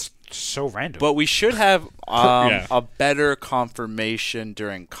 Wow, that's so random. But we should have Yeah. a better confirmation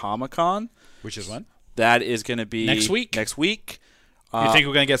during Comic-Con. Which is when? That is going to be Next week. Next week. You think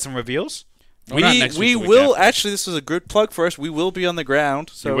we're gonna get some reveals? Oh, not We next we week, the week will after. actually. This was a good plug for us. We will be on the ground.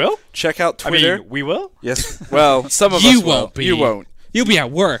 So You will? check out Twitter. I mean, we will. Yes. Well, some of You us will. won't be. You won't. You'll be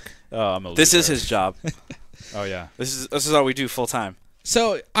at work. Oh, I'm a This is loser. his job. Oh yeah. This is all we do full time.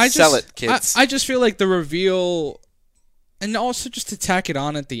 So I just Sell it, kids. I just feel like the reveal, and also just to tack it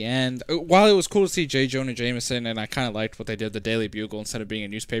on at the end. While it was cool to see J. Jonah Jameson, and I kind of liked what they did, the Daily Bugle instead of being a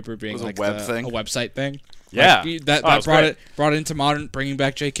newspaper, being was a like web thing. a website thing. Yeah. Like, that Oh, it was brought great. brought it into modern. Bringing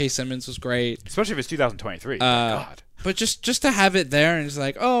back J.K. Simmons was great. Especially if it's 2023. Uh, God. But just to have it there and it's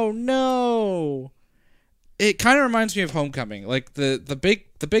like, oh no. It kind of reminds me of Homecoming. Like the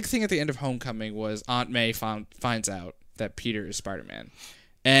big thing at the end of Homecoming was Aunt May finds out that Peter is Spider-Man.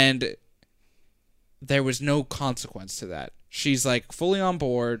 And there was no consequence to that. She's like fully on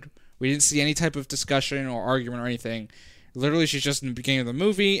board. We didn't see any type of discussion or argument or anything. Literally, she's just in the beginning of the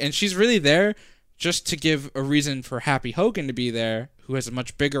movie, and she's really there just to give a reason for Happy Hogan to be there, who has a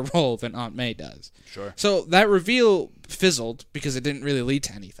much bigger role than Aunt May does. Sure. So that reveal fizzled because it didn't really lead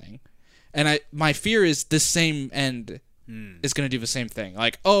to anything. And my fear is this same end is going to do the same thing.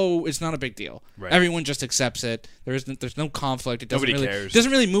 Like, oh, it's not a big deal. Right. Everyone just accepts it. There's no conflict. It doesn't Nobody really cares.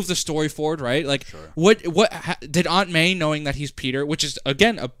 doesn't really move the story forward, right? Like, Sure. what did Aunt May, knowing that he's Peter, which is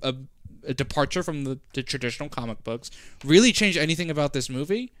again a departure from the traditional comic books, really change anything about this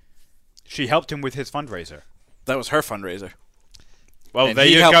movie? She helped him with his fundraiser. That was her fundraiser. Well, And there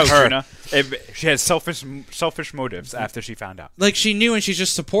he you go, helped her. Tuna. She had selfish motives after she found out. Like, she knew and she's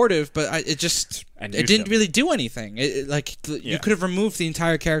just supportive, but it And it used didn't them. really do anything. You Yeah. could have removed the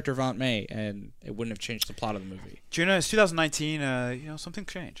entire character of Aunt May, and it wouldn't have changed the plot of the movie. Tuna, it's 2019. Something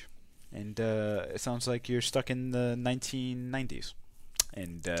changed, and it sounds like you're stuck in the 1990s.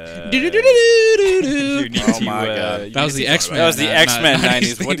 And you need Oh to, my God. you That was need the to- X-Men. That was the Not- X-Men not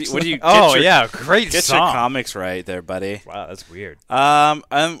 90s. What do you Oh get your, yeah, great get song. your comics right there, buddy. Wow, that's weird.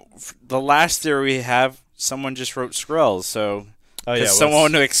 The last theory we have, someone just wrote Skrulls, so Oh does someone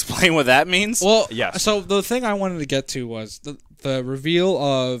want to explain what that means? Well, Yes. So the thing I wanted to get to was the reveal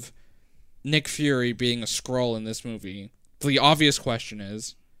of Nick Fury being a Skrull in this movie. The obvious question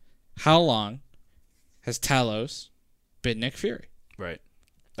is, how long has Talos been Nick Fury? Right.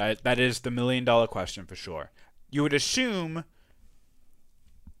 That is the $1 million question for sure. You would assume.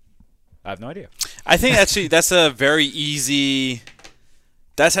 I have no idea. I think actually that's a very easy.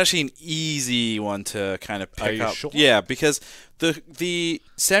 That's actually an easy one to kind of pick Are you up. sure? Yeah, because the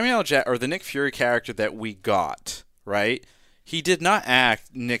Samuel or the Nick Fury character that we got, right? He did not act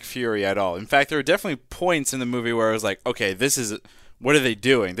Nick Fury at all. In fact, there were definitely points in the movie where I was like, okay, this is what are they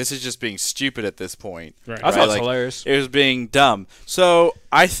doing? This is just being stupid at this point. Right. I thought it was Like, hilarious. It was being dumb. So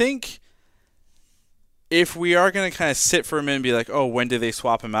I think if we are going to kind of sit for a minute and be like, oh, when did they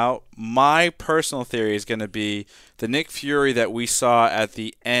swap him out? My personal theory is going to be the Nick Fury that we saw at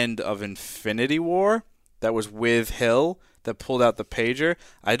the end of Infinity War that was with Hill that pulled out the pager.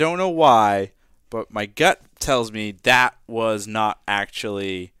 I don't know why, but my gut tells me that was not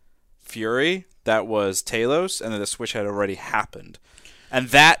actually Fury. That was Talos, and then the switch had already happened. And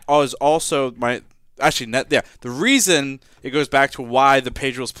that was also my... Actually, the reason it goes back to why the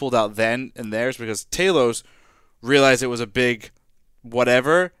pager was pulled out then and there is because Talos realized it was a big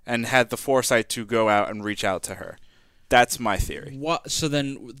whatever and had the foresight to go out and reach out to her. That's my theory. What? So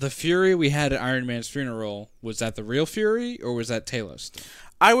then, the Fury we had at Iron Man's funeral, was that the real Fury or was that Talos?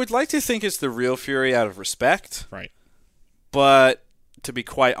 I would like to think it's the real Fury out of respect, Right. but to be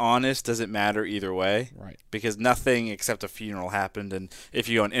quite honest, does it matter either way? Right. Because nothing except a funeral happened, and if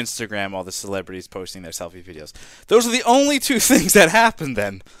you go on Instagram, all the celebrities posting their selfie videos. Those are the only two things that happened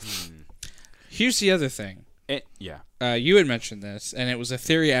then. Here's the other thing. Yeah. You had mentioned this, and it was a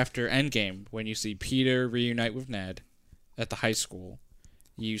theory after Endgame when you see Peter reunite with Ned at the high school.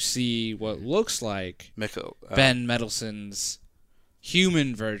 You see what looks like Mikkel, Ben Mendelsohn's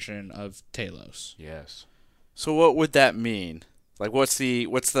human version of Talos. Yes. So what would that mean? Like, what's the?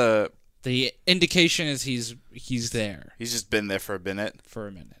 The indication is he's there He's just been there for a minute. for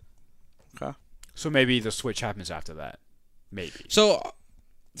a minute. Okay. So maybe the switch happens after that. Maybe. So,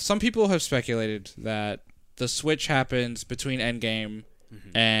 some people have speculated that the switch happens between Endgame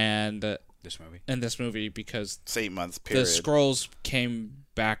and This movie. Because It's 8 months period. the Skrulls came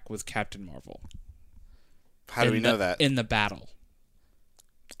back with Captain Marvel. How do we know that? In the battle.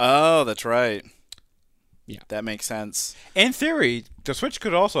 Oh, that's right. Yeah. That makes sense. In theory, the switch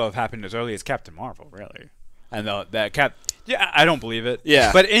could also have happened as early as Captain Marvel, really. And yeah, I don't believe it.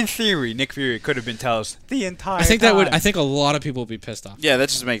 Yeah. But in theory, Nick Fury could have been Talos the entire I think time. I think a lot of people would be pissed off. Yeah, that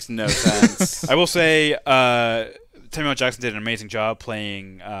just makes no sense. I will say Samuel L. Jackson did an amazing job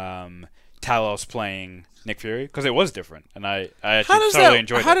playing Talos playing Nick Fury because it was different, and I actually thoroughly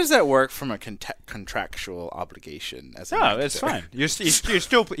enjoyed it. How does that work from a contractual obligation? As an No, actor? it's fine.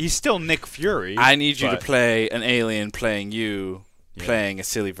 He's still Nick Fury. I need you to but- play an alien playing you, playing a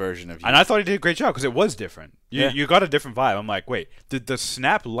silly version of you. And I thought he did a great job because it was different. Yeah. You got a different vibe. I'm like, wait, did the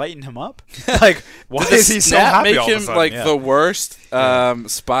snap lighten him up? Like, why Did is the he so snap happy make all of a him sudden? like Yeah. the worst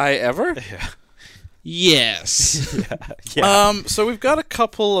spy ever? Yeah. Yes. Yeah. So we've got a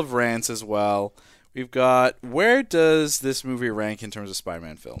couple of rants as well. We've got, where does this movie rank in terms of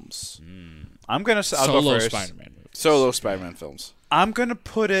Spider-Man films? I'll go Solo first. Spider-Man movie. Solo Spider-Man films. I'm gonna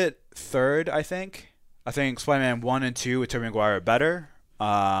put it third. I think Spider-Man 1 and 2 with Tobey Maguire are better.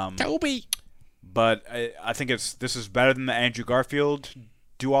 Toby. But I think this is better than the Andrew Garfield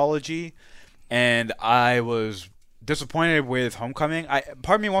duology, and I was disappointed with Homecoming.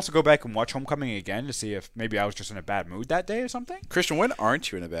 Part of me wants to go back and watch Homecoming again to see if maybe I was just in a bad mood that day or something. Christian, when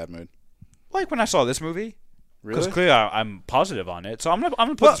aren't you in a bad mood? Like when I saw this movie, because Really? clearly I'm positive on it. So I'm gonna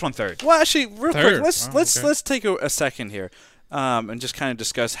put this one third. Well, actually, real Third. quick, Oh, let's take a second here, and just kind of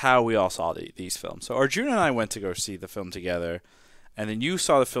discuss how we all saw these films. So Arjuna and I went to go see the film together, and then you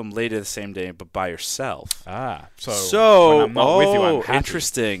saw the film later the same day, but by yourself. So when I'm not with you, I'm happy.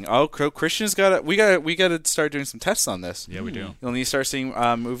 Interesting. Oh, Christian's we got to start doing some tests on this. Yeah, we do. You'll need to start seeing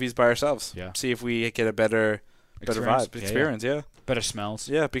movies by ourselves. Yeah. See if we get a better Experience. vibe experience. Yeah. Better smells.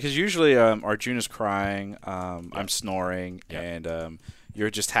 Yeah, because usually Arjuna's crying, I'm snoring, Yeah. and you're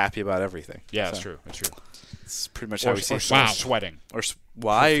just happy about everything. Yeah, So that's true. That's true. It's pretty much how we see it. Wow. Sweating.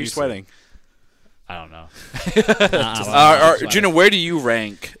 Why are you Profusely. sweating? I don't know. Arjuna, where do you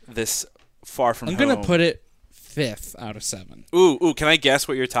rank this Far From I'm Home? gonna put it 5th out of 7. Ooh, can I guess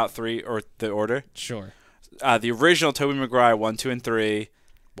what your top 3 or the order? Sure. The original Tobey Maguire 1, 2, and 3,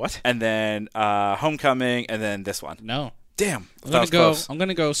 What? and then Homecoming, and then this one. No. Damn, I'm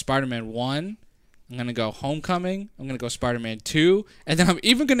gonna go Spider-Man 1. I'm gonna go Homecoming. I'm gonna go Spider-Man 2, and then I'm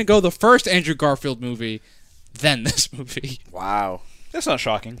even gonna go the first Andrew Garfield movie, then this movie. Wow. That's not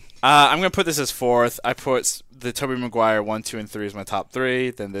shocking. I'm gonna put this as 4th. I put the Tobey Maguire 1, 2, and 3 as my top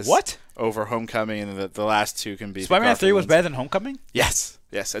 3. Then this What? over Homecoming, and then the last 2 can be the Spider-Man 3 Garfield was ones. better than Homecoming? Yes,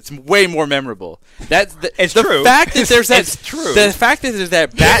 it's way more memorable. It's the true. fact that there's that It's true. the fact that there's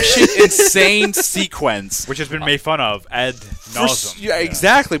that batshit insane sequence. Which has been made fun of ad For nauseum. yeah,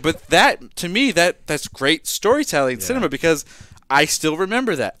 exactly. But that, to me, that's great storytelling in cinema because I still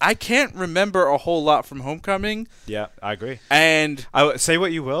remember that. I can't remember a whole lot from Homecoming, Yeah, I agree. and I would say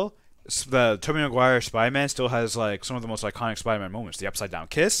what you will. The Tobey Maguire Spider-Man still has like some of the most iconic Spider-Man moments. The upside down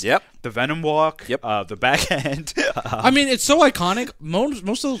kiss. Yep. The Venom walk. Yep. The backhand. I mean, it's so iconic.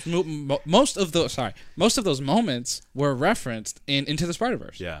 Most of those moments were referenced in Into the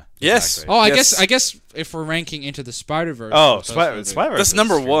Spider-Verse. yeah. Yes. exactly. Oh, Yes. I guess if we're ranking Into the Spider-Verse. Oh, with those movies- Spider-Verse. that's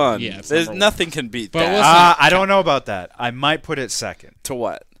number is- 1. Yeah, it's There's number 1. nothing can beat But that. listen- I don't know about that. I might put it second. To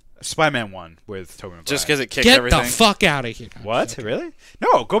what? Spider-Man 1 with Tobey Maguire. Just because it kicked Get everything. the fuck out of here. What? Really?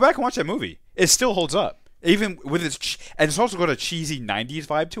 No, go back and watch that movie. It still holds up. Even with its... and it's also got a cheesy 90s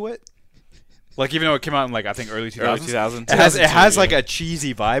vibe to it. Like, even though it came out in, like, I think early 2000s. Early 2000s. It has like, a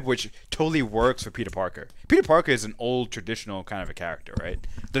cheesy vibe, which totally works for Peter Parker. Peter Parker is an old, traditional kind of a character, right?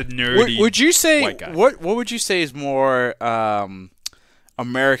 The nerdy Would you say white guy. what would you say is more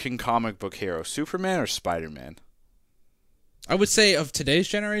American comic book hero, Superman or Spider-Man? I would say of today's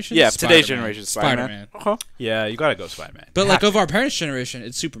generation. Yeah, Spider-Man. today's generation, Spider-Man. Uh-huh. Yeah, you gotta go Spider-Man. But You like have of our parents' generation,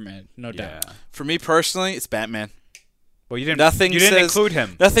 it's Superman, no to. doubt. Yeah. For me personally, it's Batman. Well, you didn't. Nothing You didn't says- include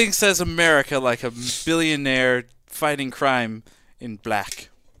him. Nothing says America like a billionaire fighting crime in black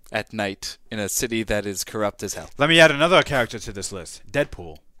at night in a city that is corrupt as hell. Let me add another character to this list.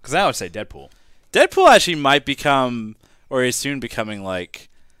 Deadpool. Because I would say Deadpool. Deadpool actually might become, or is soon becoming, like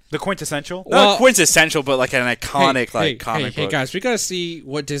The quintessential. Well- not quintessential, but like an iconic comic Hey book. guys, we gotta see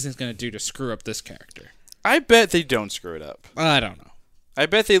what Disney's gonna do to screw up this character. I bet they don't screw it up. I don't know. I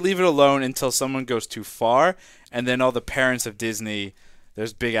bet they leave it alone until someone goes too far, and then all the parents of Disney,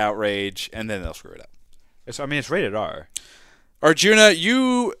 there's big outrage, and then they'll screw it up. It's rated R. Arjuna,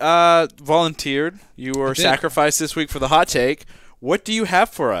 you volunteered. You were did. sacrificed this week for the hot take. What do you have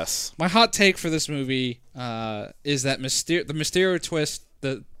for us? My hot take for this movie is that the Mysterio twist,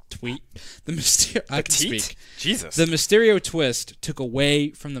 the Mysterio. I can speak. Jesus. The Mysterio twist took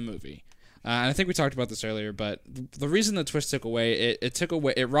away from the movie. And I think we talked about this earlier, but the reason the twist took away,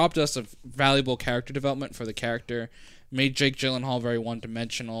 it robbed us of valuable character development for the character, made Jake Gyllenhaal very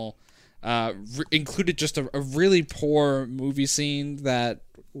one-dimensional, included just a really poor movie scene that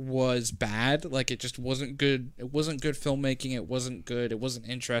was bad. Like, it just wasn't good. It wasn't good filmmaking. It wasn't good. It wasn't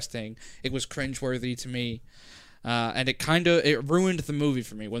interesting. It was cringeworthy to me. And it ruined the movie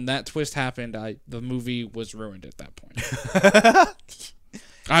for me. When that twist happened, the movie was ruined at that point.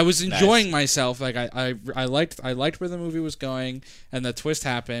 I was enjoying myself. Like I liked where the movie was going, and the twist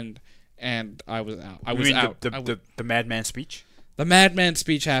happened, and I was out. I was out. The madman speech? The madman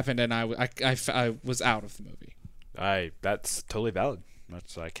speech happened, and I was out of the movie. That's totally valid.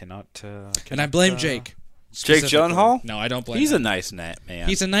 I cannot. And I blame Jake. Jake Gyllenhaal? No, I don't blame. He's him. a nice man.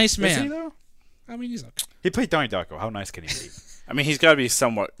 He's a nice man. Is he though? I mean, he's okay. He played Donnie Darko. How nice can he be? I mean, he's got to be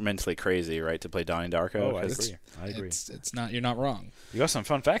somewhat mentally crazy, right, to play Donnie Darko. I agree. It's not. You're not wrong. You got some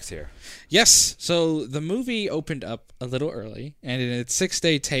fun facts here. Yes. So the movie opened up a little early, and in its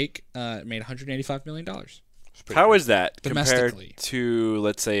 6-day take, it made $185 million. How is that compared Domestically. to,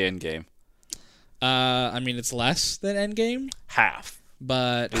 let's say, Endgame? I mean, it's less than Endgame, Half.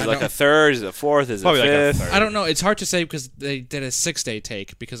 but Is it like a third? Is it a fourth? Is it Probably like a fifth? third. I don't know. It's hard to say because they did a 6-day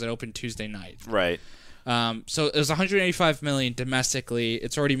take because it opened Tuesday night. Right. So it was 185 million domestically.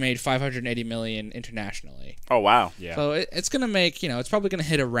 It's already made 580 million internationally. Oh, wow. Yeah. So it's gonna make, it's probably gonna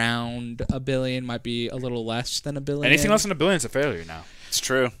hit around $1 billion. Might be a little less than $1 billion. Anything less than $1 billion is a failure now. It's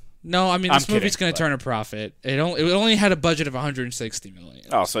true. No, I mean I'm this movie's kidding, gonna but- turn a profit. It only had a budget of 160 million.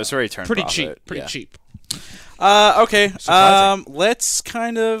 Oh, so it's already turned pretty profit. cheap. Pretty Yeah. cheap. Okay. Surprising. Let's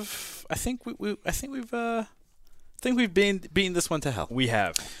kind of. I think we've beaten this one to hell. We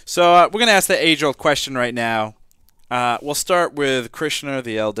have. So we're gonna ask the age-old question right now. We'll start with Krishna,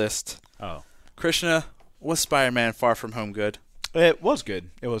 the eldest. Oh. Krishna, was Spider-Man Far From Home good? It was good.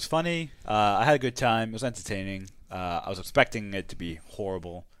 It was funny. I had a good time. It was entertaining. I was expecting it to be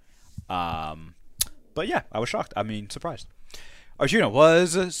horrible. But yeah, I was shocked. I mean, surprised. Arjuna,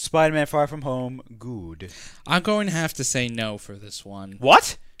 was Spider-Man Far From Home good? I'm going to have to say no for this one.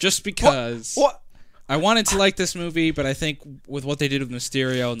 What? Just because What? I wanted to like this movie, but I think with what they did with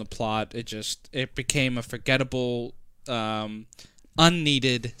Mysterio and the plot, it became a forgettable,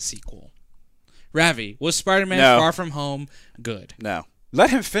 unneeded sequel. Ravi, was Spider-Man No. Far From Home good? No.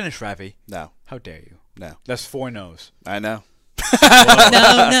 Let him finish, Ravi. No. How dare you? No. That's 4 no's. I know.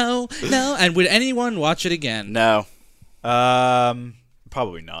 No. And would anyone watch it again? No.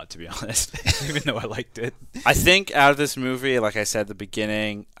 Probably not, to be honest. Even though I liked it. I think out of this movie, like I said at the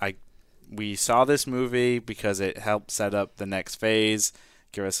beginning, we saw this movie because it helped set up the next phase,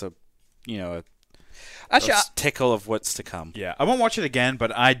 give us a tickle of what's to come. Yeah, I won't watch it again,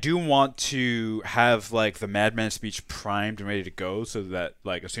 but I do want to have like the Madman speech primed and ready to go, so that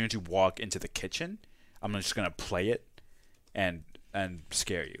like as soon as you walk into the kitchen, I'm just gonna play it and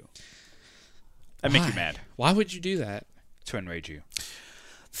scare you and make you mad Why would you do that? to enrage you.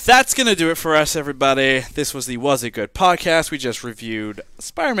 That's going to do it for us, everybody. This was the Was It Good podcast. We just reviewed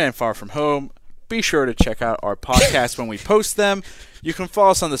Spider-Man Far From Home. Be sure to check out our podcast when we post them. You can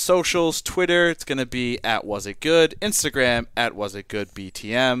follow us on the socials. Twitter, it's going to be @WasItGood. Instagram,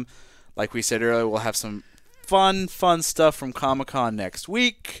 @WasItGoodBTM. Like we said earlier, we'll have some fun stuff from Comic-Con next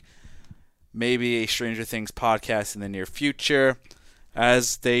week. Maybe a Stranger Things podcast in the near future.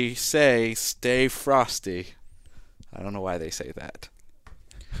 As they say, stay frosty. I don't know why they say that.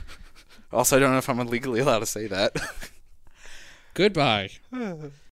 Also, I don't know if I'm legally allowed to say that. Goodbye.